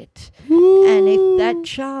little bit. And if that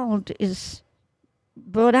child is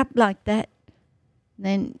brought up like that,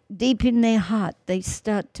 then deep in their heart they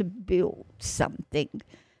start to build something,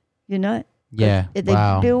 Yeah.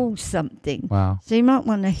 They build something. Wow. So you might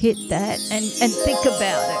want to hit that and think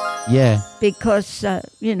about it. Yeah. Because,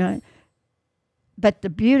 but the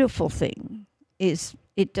beautiful thing is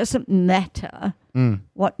it doesn't matter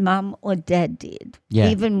what mum or dad did,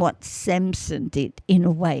 even what Samson did in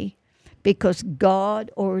a way, because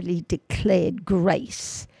God already declared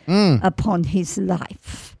grace upon his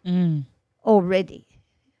life already,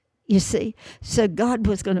 you see. So God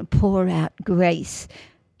was going to pour out grace,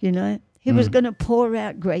 He was going to pour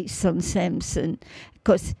out grace on Samson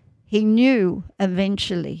because he knew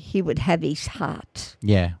eventually he would have his heart.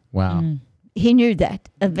 Yeah. Wow. He knew that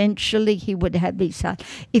eventually he would have his heart.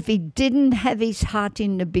 If he didn't have his heart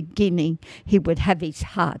in the beginning, he would have his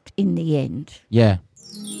heart in the end. Yeah.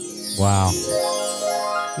 Wow.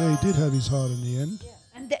 Yeah, he did have his heart in the end.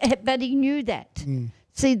 But he knew that.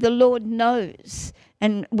 See, the Lord knows.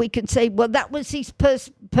 And we can say, well, that was his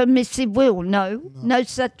permissive will. No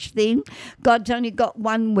such thing. God's only got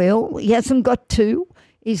one will. He hasn't got two.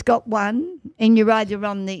 He's got one. And you're either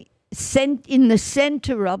in the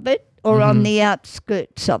center of it or on the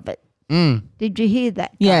outskirts of it. Did you hear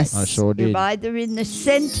that? Yes. I sure did. You're either in the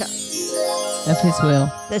center Of his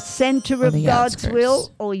will. the center of the God's outskirts.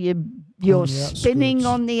 will, or you're spinning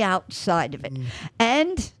outskirts. on the outside of it.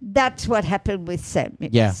 And that's what happened with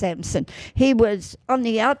Samson. He was on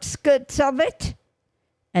the outskirts of it,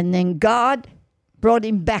 and then God brought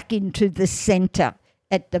him back into the center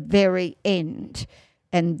at the very end.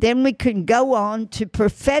 And then we can go on to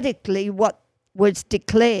prophetically what was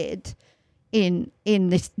declared in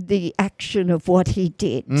the action of what he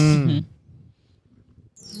did.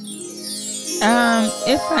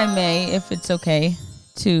 If I may, if it's okay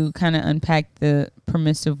to kind of unpack the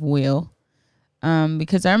permissive will,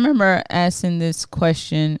 because I remember asking this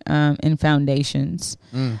question in Foundations.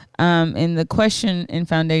 And the question in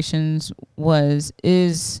Foundations was,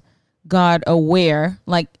 is God aware?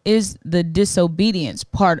 Like, is the disobedience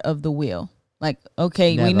part of the will? Like,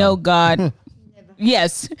 okay, we Never. know God.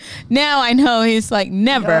 Yes. Now I know he's like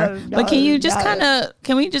never. But can you just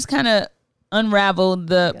can we just kind of unravel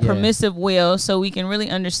the permissive will so we can really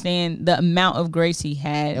understand the amount of grace he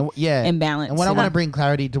had and balance? And what I want to bring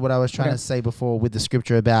clarity to what I was trying to say before with the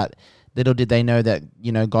scripture about little did they know that,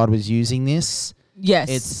 God was using this.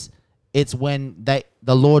 Yes. It's when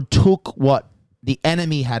the Lord took what the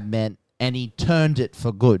enemy had meant and he turned it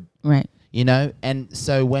for good. Right. And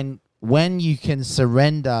so when you can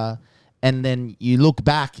surrender and then you look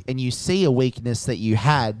back and you see a weakness that you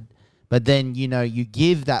had, but then, you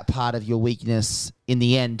give that part of your weakness in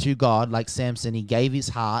the end to God, like Samson, he gave his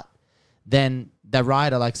heart. Then the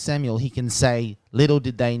writer, like Samuel, he can say, little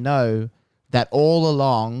did they know that all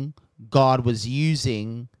along God was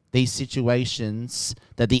using these situations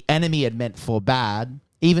that the enemy had meant for bad,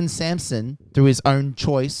 even Samson, through his own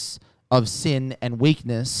choice of sin and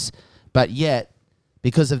weakness, but yet,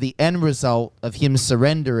 because of the end result of him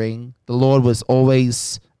surrendering, the Lord was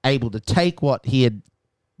always able to take what he had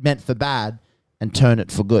meant for bad and turn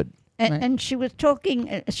it for good. And she was talking,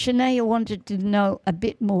 Shania wanted to know a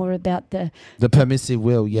bit more about the permissive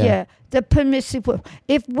will, the permissive will.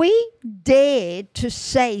 If we dare to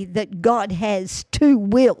say that God has two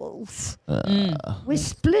wills, we're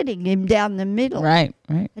splitting him down the middle. Right.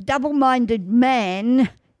 A double-minded man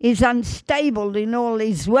is unstable in all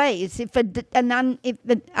his ways. If a man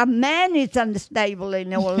is unstable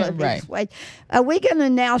in all of his ways, are we going to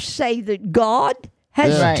now say that God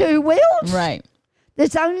has two wills? Right.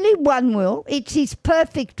 There's only one will. It's his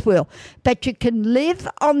perfect will. But you can live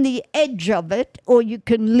on the edge of it, or you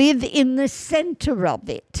can live in the center of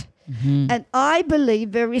it. Mm-hmm. And I believe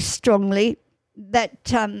very strongly that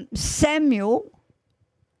Samuel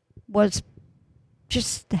was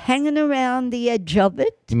just hanging around the edge of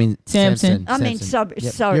it. You mean Samson? I mean, sorry,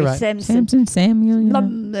 right. Samson.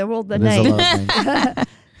 Samuel. They're all the There's names. a lot of names.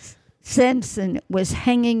 Samson was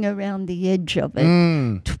hanging around the edge of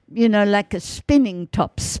it, like a spinning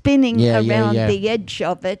top, spinning around the edge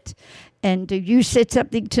of it. And you said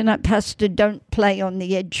something tonight, Pastor, don't play on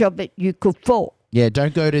the edge of it, you could fall. Yeah,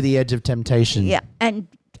 don't go to the edge of temptation. Yeah, and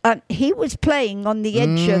he was playing on the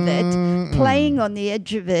edge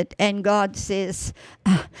of it, and God says,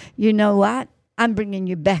 you know what? I'm bringing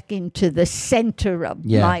you back into the center of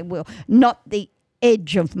my will, not the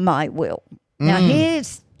edge of my will. Now,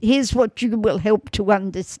 here's what you will help to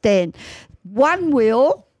understand. One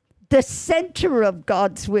will, the center of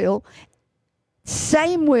God's will,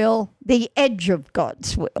 same will, the edge of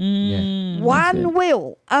God's will. One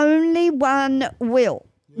will, only one will.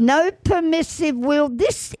 No permissive will.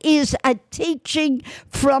 This is a teaching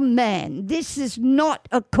from man. This is not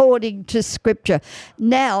according to Scripture.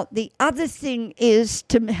 Now, the other thing is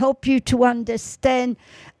to help you to understand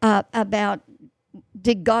about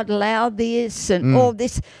did God allow this and all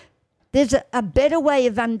this. There's a better way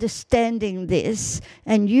of understanding this,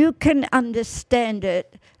 and you can understand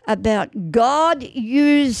it about God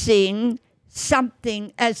using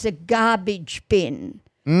something as a garbage bin.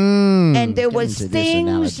 And there was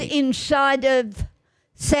things inside of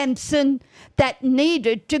Samson that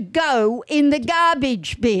needed to go in the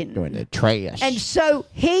garbage bin. Go in the trash. And so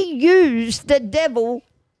he used the devil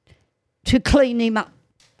to clean him up.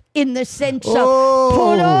 In the sense of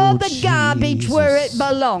put all the garbage where it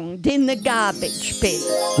belonged, in the garbage bin.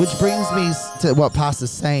 Which brings me to what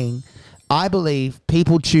Pastor's saying. I believe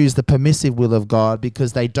people choose the permissive will of God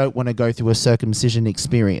because they don't want to go through a circumcision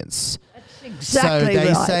experience. That's exactly right. So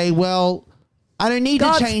they right. say, well, I don't need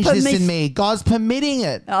to change this in me. God's permitting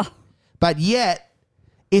it. But yet,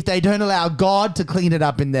 if they don't allow God to clean it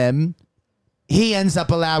up in them, he ends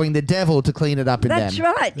up allowing the devil to clean it up in them. That's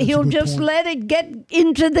right. He'll just let it get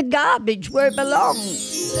into the garbage where it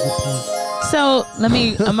belongs. So I'm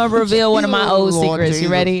going to reveal one of my old Lord secrets. Jesus. You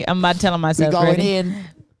ready? I'm about telling myself. You're going ready? in.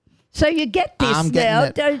 So you get this now,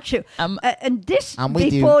 don't you? And this,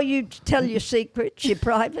 before you tell your secrets, your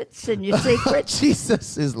privates and your secrets.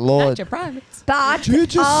 Jesus is Lord. Not your privates. But Did you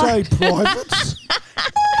just say privates?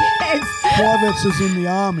 yes. Privates is in the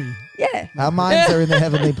army. Yeah. Our minds are in the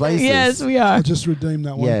heavenly places. Yes, we I are. just redeemed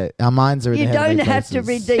that one. Yeah, our minds are in You the don't heavenly have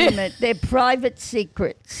places. to redeem it. They're private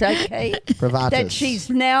secrets, okay? Privatus. That she's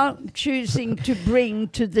now choosing to bring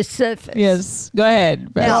to the surface. Yes. Go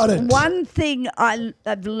ahead. Now, Got it. one thing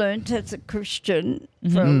I've learned as a Christian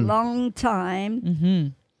for a long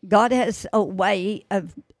time, God has a way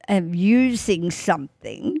of using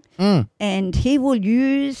something, and he will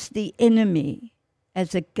use the enemy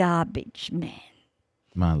as a garbage man.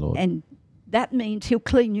 My Lord. And that means he'll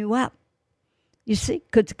clean you up. You see,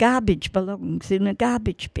 because garbage belongs in a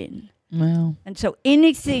garbage bin. Wow. And so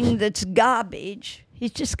anything that's garbage,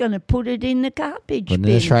 he's just going to put it in the garbage Put in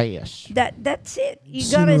bin. the trash. That's it. You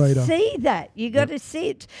got to Incinerator. see that. You got to see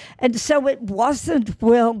it. And so it wasn't,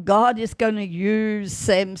 well, God is going to use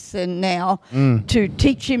Samson now to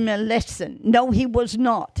teach him a lesson. No, he was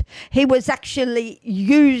not. He was actually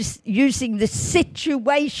using the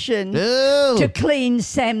situation to clean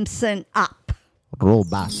Samson up.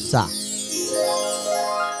 Robasa.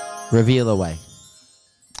 Reveal away.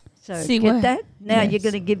 So See get what- that? Now yes. you're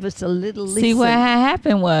going to give us a little lesson. See what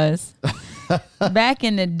happened was back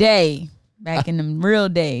in the day, back in the real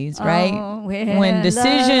days, right? Oh, well, When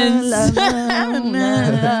decisions.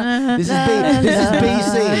 This is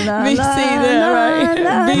BC. BC there, right?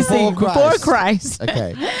 BC, before Christ.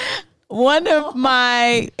 Okay. One of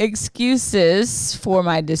my excuses for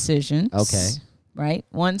my decisions right?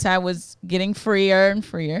 Once I was getting freer and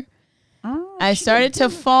freer, Oh, I started to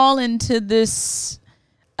fall into this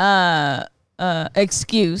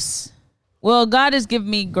excuse. Well, God has given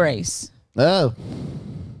me grace. Oh,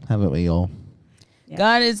 haven't we all? Yeah.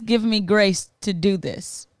 God has given me grace to do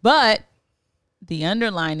this. But the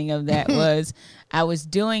underlining of that was I was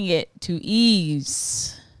doing it to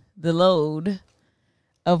ease the load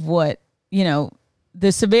of what,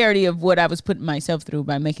 the severity of what I was putting myself through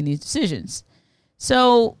by making these decisions.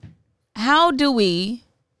 So how do we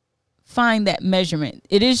find that measurement?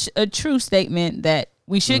 It is a true statement that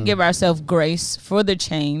we should give ourselves grace for the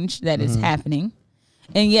change that is happening.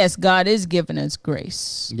 And yes, God is giving us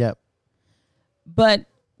grace. Yep. But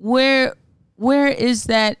where is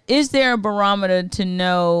that? Is there a barometer to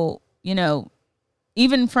know,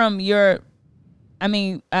 even from your,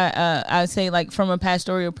 I say like from a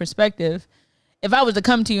pastoral perspective, if I was to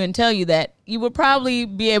come to you and tell you that, you would probably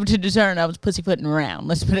be able to discern I was pussyfooting around.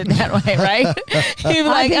 Let's put it that way, right? You'd be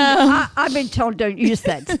like, I've been told don't use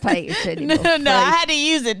that phrase anymore. no, I had to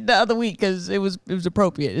use it the other week because it was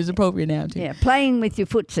appropriate. It's appropriate now too. Yeah, playing with your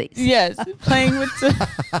footsies. Yes, playing with the.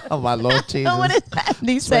 Oh my Lord Jesus! What is that? These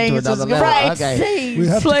Went to sayings was another level. right. Okay. We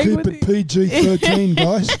have to Playing keep with it PG-13,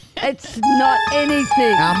 guys. It's not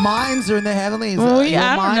anything. Our minds are in the heavenlies. Well, Your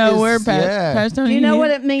I don't mind know is- where yeah. Pastor. Do you know what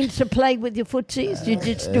it means to play with your footsies? You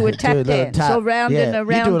just do a tap Do a little dance, tap. or round Yeah. and You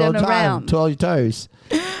around do it all and the time. around. Twirl your toes.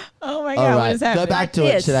 Oh my All God, what right, is happening? go back to it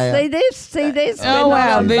Yes, today. see this. Oh We're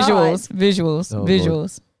wow, not visuals. Oh,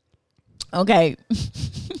 Visuals. Okay.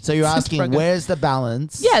 So you're asking, Program. where's the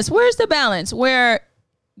balance? Yes, where's the balance where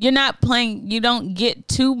you're not playing, you don't get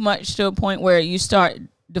too much to a point where you start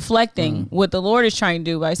deflecting what the Lord is trying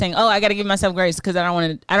to do by saying, oh, I got to give myself grace because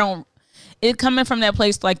it coming from that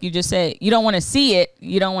place, like you just said, you don't want to see it,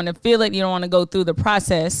 you don't want to feel it, you don't want to go through the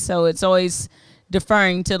process. So it's always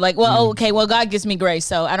deferring to like, well, okay, well, God gives me grace,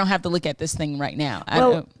 so I don't have to look at this thing right now.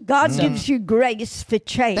 Well, God gives you grace for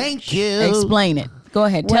change. Thank you. Explain it. Go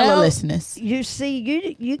ahead. Tell the listeners. You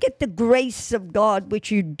see, you get the grace of God, which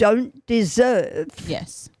you don't deserve.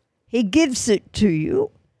 Yes. He gives it to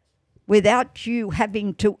you without you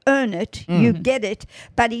having to earn it. You get it,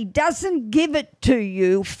 but he doesn't give it to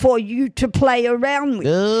you for you to play around with.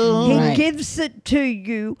 Oh. He Right. gives it to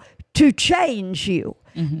you to change you.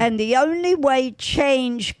 And the only way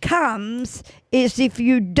change comes is if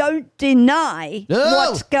you don't deny Oh.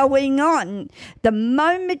 what's going on. The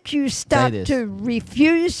moment you start this. to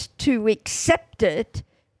refuse to accept it,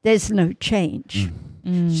 there's no change.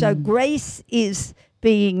 So grace is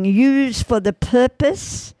being used for the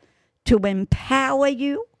purpose to empower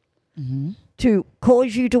you, to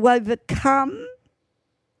cause you to overcome.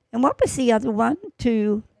 And what was the other one?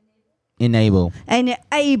 To Enable.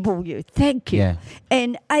 enable you. Thank you. Yeah.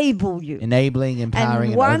 Enable you. Enabling,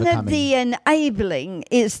 empowering, And one overcoming. of the enabling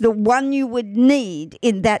is the one you would need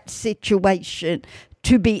in that situation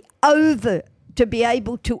to be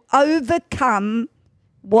able to overcome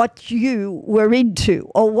what you were into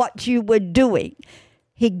or what you were doing.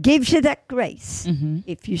 He gives you that grace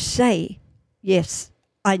if you say, yes,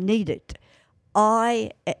 I need it.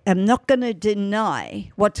 I am not going to deny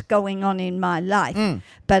what's going on in my life,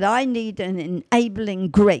 but I need an enabling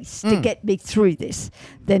grace to get me through this.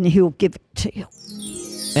 Then he'll give it to you.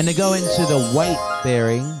 And to go into the weight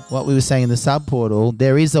bearing, what we were saying in the sub portal,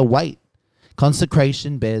 there is a weight.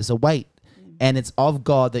 Consecration bears a weight. And it's of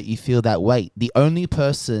God that you feel that weight. The only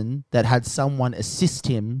person that had someone assist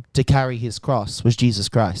him to carry his cross was Jesus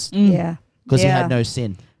Christ. Yeah. Because he Yeah. had no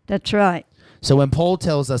sin. That's right. So when Paul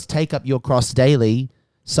tells us, take up your cross daily,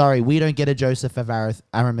 sorry, we don't get a Joseph of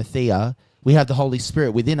Arimathea. We have the Holy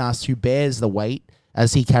Spirit within us who bears the weight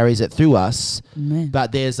as he carries it through us. Amen.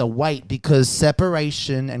 But there's a weight because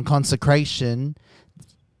separation and consecration,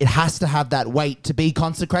 it has to have that weight to be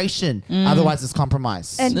consecration. Otherwise, it's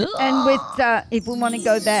compromise. And with, if we want to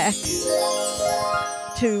go back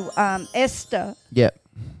to Esther, Yep.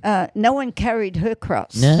 no one carried her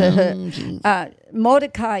cross. No.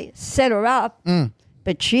 Mordecai set her up,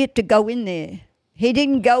 but she had to go in there. He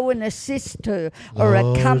didn't go and assist her or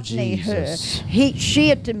Oh, accompany Jesus. her. She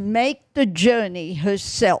had to make the journey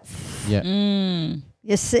herself. Yep.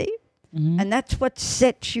 You see? And that's what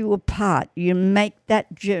sets you apart. You make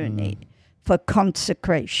that journey for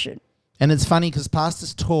consecration. And it's funny because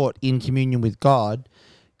pastors taught in communion with God,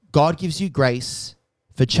 God gives you grace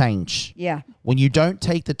for change. Yeah. When you don't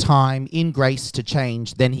take the time in grace to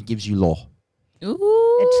change, then he gives you law. Ooh.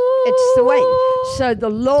 It's the way. So the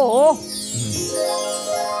law,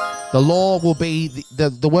 The law will be,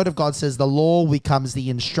 the word of God says the law becomes the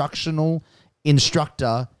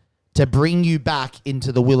instructor to bring you back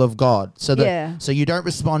into the will of God. So that Yeah. so you don't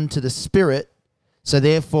respond to the spirit, So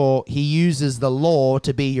therefore, he uses the law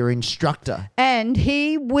to be your instructor. And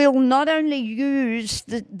he will not only use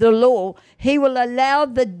the law, he will allow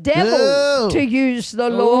the devil Ooh. to use the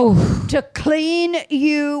law to clean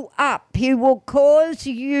you up. He will cause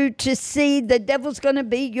you to see the devil's going to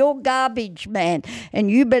be your garbage man,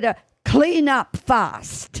 and you better clean up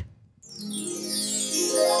fast.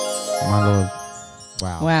 My Lord.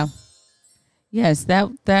 Wow. Wow. Yes,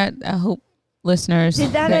 that I hope listeners.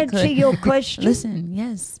 Did that answer your question? Listen,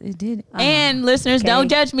 yes, it did. And listeners, don't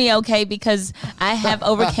judge me, okay? Because I have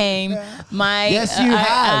overcame my. Yes, you have.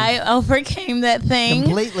 I overcame that thing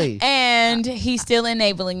Completely. and he's still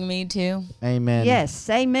enabling me to. Amen. Yes,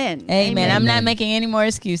 amen. Amen. I'm not making any more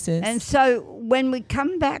excuses. And so when we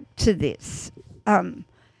come back to this,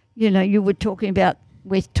 you were talking about,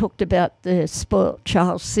 we talked about the spoiled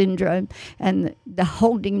child syndrome and the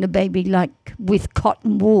holding the baby like with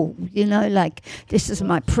cotton wool, like this is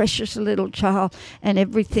my precious little child, and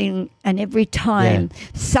everything, and every time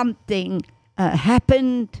something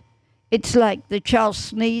happened, it's like the child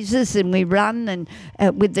sneezes and we run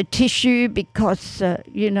and with the tissue because,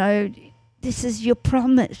 this is your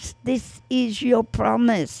promise. This is your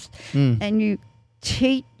promise. And you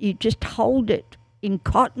just hold it in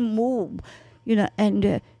cotton wool,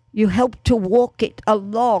 and you help to walk it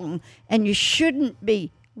along, and you shouldn't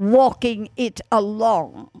be walking it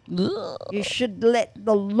along. You should let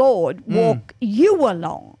the Lord walk you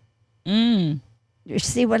along. You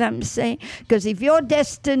see what I'm saying? Because if your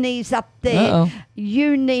destiny's up there,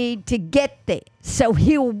 you need to get there. So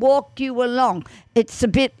he'll walk you along. It's a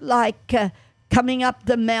bit like coming up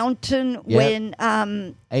the mountain when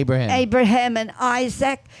Abraham and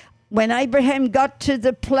Isaac, when Abraham got to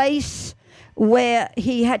the place where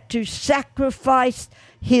he had to sacrifice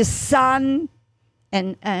his son,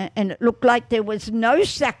 and it looked like there was no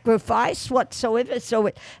sacrifice whatsoever, so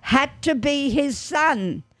it had to be his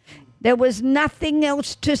son. There was nothing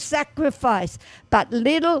else to sacrifice. But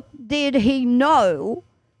little did he know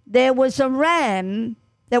there was a ram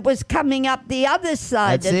that was coming up the other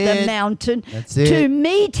side of the mountain to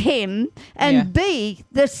meet him and be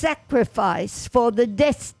the sacrifice for the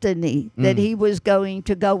destiny that he was going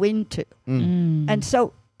to go into. And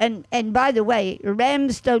so, and by the way,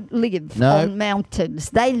 rams don't live on mountains.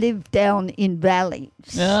 They live down in valleys.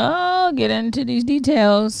 Oh, get into these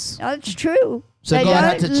details. That's true. So They God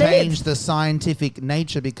had to don't change live. the scientific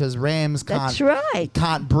nature because rams That's right.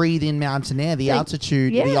 can't breathe in mountain air. The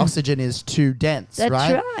altitude, the oxygen is too dense, That's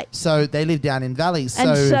right. So they live down in valleys.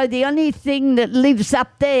 And so the only thing that lives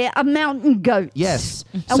up there are mountain goats. Yes.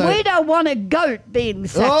 And So- we don't want a goat being Oh,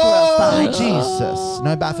 sacrificed. Jesus.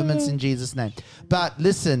 No bafflements in Jesus' name. But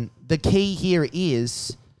listen, the key here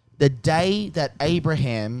is the day that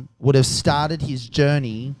Abraham would have started his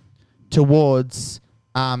journey towards,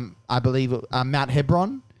 I believe, Mount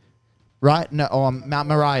Hebron, right? No, Mount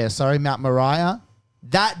Moriah, sorry, Mount Moriah.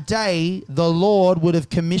 That day, the Lord would have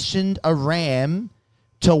commissioned a ram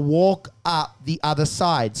to walk up the other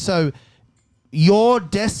side. So your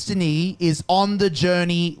destiny is on the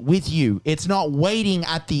journey with you. It's not waiting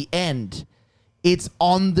at the end. It's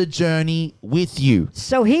on the journey with you.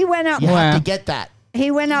 So he went up. You have to get that. He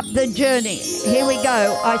went up the journey. Here we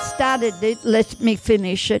go. I started it. Let me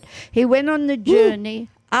finish it. He went on the journey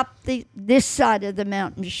up this side of the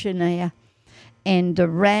mountain, Shania, and the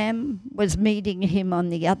ram was meeting him on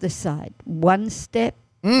the other side. One step,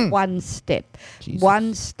 one step, Jesus.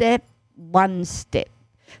 one step, one step.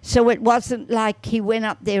 So it wasn't like he went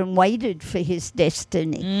up there and waited for his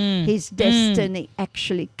destiny. His destiny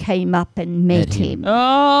actually came up and met him.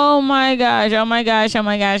 Oh my gosh, oh my gosh, oh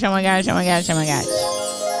my gosh, oh my gosh, oh my gosh, oh my gosh.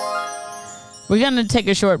 We're going to take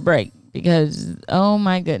a short break because, oh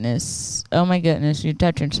my goodness, you're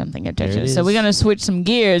touching something. You're touching. So we're going to switch some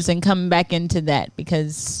gears and come back into that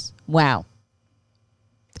because, wow.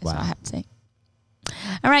 That's all I have to say.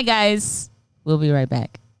 All right, guys, we'll be right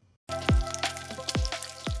back.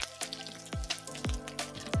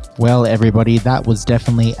 Well, everybody, that was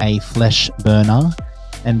definitely a flesh burner.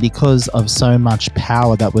 And because of so much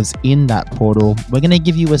power that was in that portal, we're going to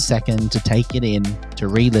give you a second to take it in, to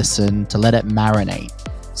re-listen, to let it marinate.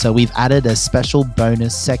 So we've added a special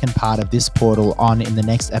bonus second part of this portal on in the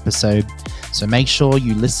next episode. So make sure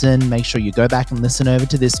you listen, make sure you go back and listen over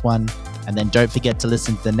to this one, and then don't forget to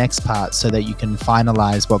listen to the next part so that you can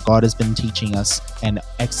finalize what God has been teaching us and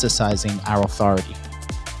exercising our authority.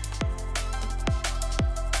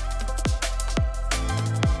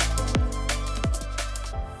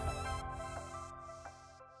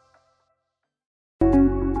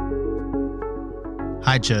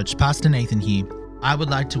 Hi Church, Pastor Nathan here. I would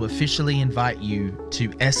like to officially invite you to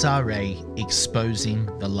SRA Exposing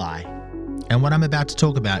the Lie. and what I'm about to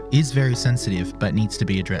talk about is very sensitive but needs to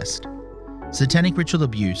be addressed. Satanic ritual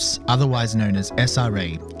abuse, otherwise known as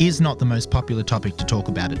SRA, is not the most popular topic to talk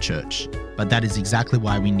about at church, but that is exactly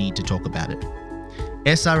why we need to talk about it.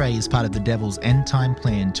 SRA is part of the devil's end-time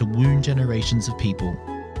plan to wound generations of people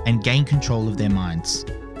and gain control of their minds.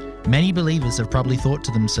 Many believers have probably thought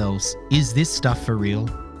to themselves, is this stuff for real?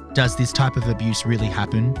 Does this type of abuse really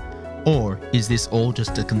happen? Or is this all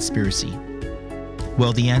just a conspiracy?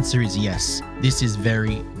 Well, the answer is yes, this is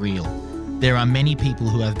very real. There are many people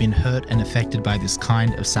who have been hurt and affected by this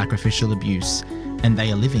kind of sacrificial abuse, and they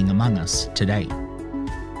are living among us today.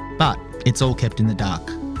 But it's all kept in the dark.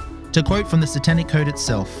 To quote from the Satanic Code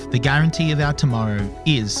itself, the guarantee of our tomorrow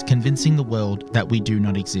is convincing the world that we do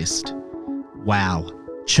not exist. Wow.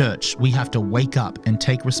 Church, we have to wake up and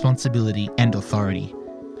take responsibility and authority.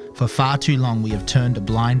 For far too long, we have turned a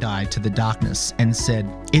blind eye to the darkness and said,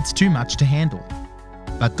 it's too much to handle.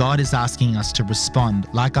 But God is asking us to respond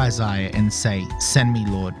like Isaiah and say, send me,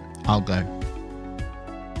 Lord, I'll go.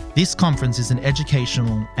 This conference is an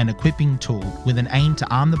educational and equipping tool with an aim to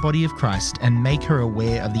arm the body of Christ and make her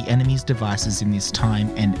aware of the enemy's devices in this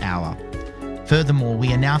time and hour. Furthermore,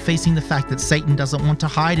 we are now facing the fact that Satan doesn't want to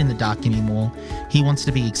hide in the dark anymore. He wants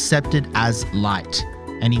to be accepted as light,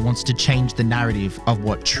 and he wants to change the narrative of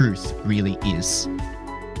what truth really is.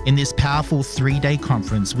 In this powerful 3-day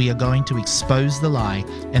conference, we are going to expose the lie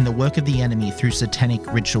and the work of the enemy through satanic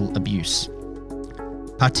ritual abuse.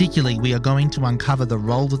 Particularly, we are going to uncover the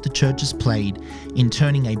role that the church has played in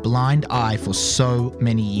turning a blind eye for so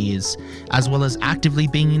many years, as well as actively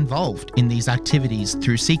being involved in these activities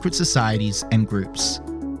through secret societies and groups.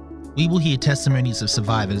 We will hear testimonies of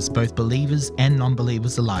survivors, both believers and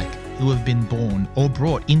non-believers alike, who have been born or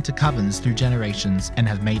brought into covens through generations and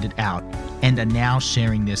have made it out, and are now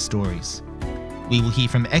sharing their stories. We will hear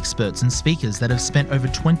from experts and speakers that have spent over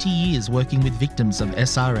 20 years working with victims of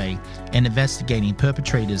SRA and investigating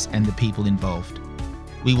perpetrators and the people involved.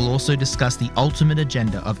 We will also discuss the ultimate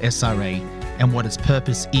agenda of SRA and what its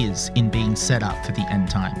purpose is in being set up for the end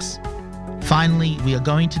times. Finally, we are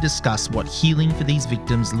going to discuss what healing for these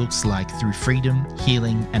victims looks like through freedom,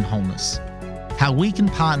 healing, and wholeness. How we can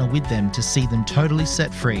partner with them to see them totally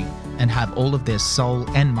set free and have all of their soul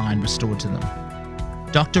and mind restored to them.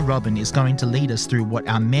 Dr. Robin is going to lead us through what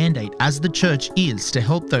our mandate as the church is to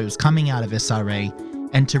help those coming out of SRA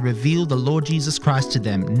and to reveal the Lord Jesus Christ to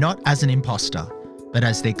them, not as an imposter, but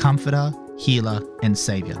as their comforter, healer, and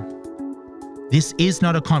savior. This is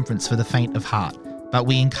not a conference for the faint of heart, but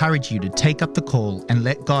we encourage you to take up the call and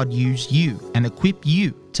let God use you and equip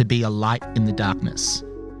you to be a light in the darkness.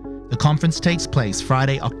 The conference takes place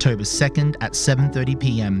Friday, October 2nd at 7:30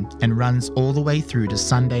 p.m. and runs all the way through to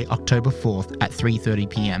Sunday, October 4th at 3:30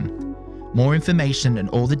 p.m. More information and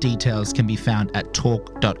all the details can be found at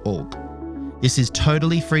talk.org. This is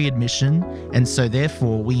totally free admission, and so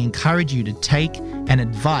therefore we encourage you to take and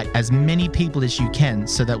invite as many people as you can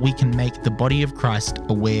so that we can make the body of Christ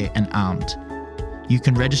aware and armed. You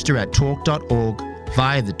can register at talk.org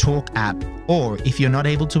via the Talk app, or if you're not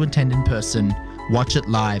able to attend in person, watch it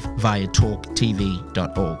live via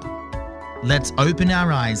talktv.org. Let's open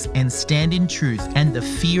our eyes and stand in truth and the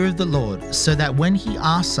fear of the Lord so that when He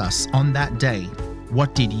asks us on that day,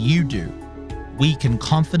 what did you do? We can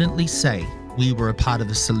confidently say we were a part of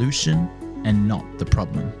the solution and not the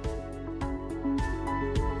problem.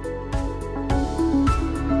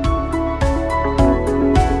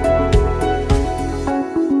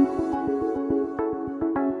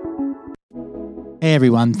 Hey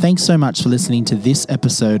everyone, thanks so much for listening to this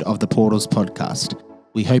episode of the Portals Podcast.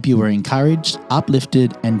 We hope you were encouraged,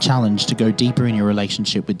 uplifted, and challenged to go deeper in your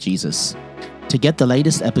relationship with Jesus. To get the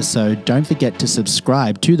latest episode, don't forget to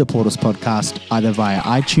subscribe to the Portals Podcast either via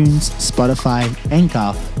iTunes, Spotify,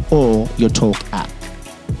 Anchor, or your Talk app.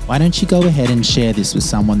 Why don't you go ahead and share this with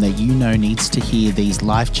someone that you know needs to hear these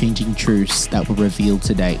life-changing truths that were revealed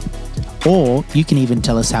today? Or you can even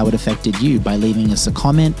tell us how it affected you by leaving us a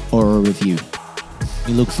comment or a review.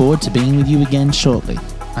 We look forward to being with you again shortly.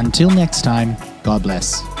 Until next time, God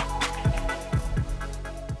bless.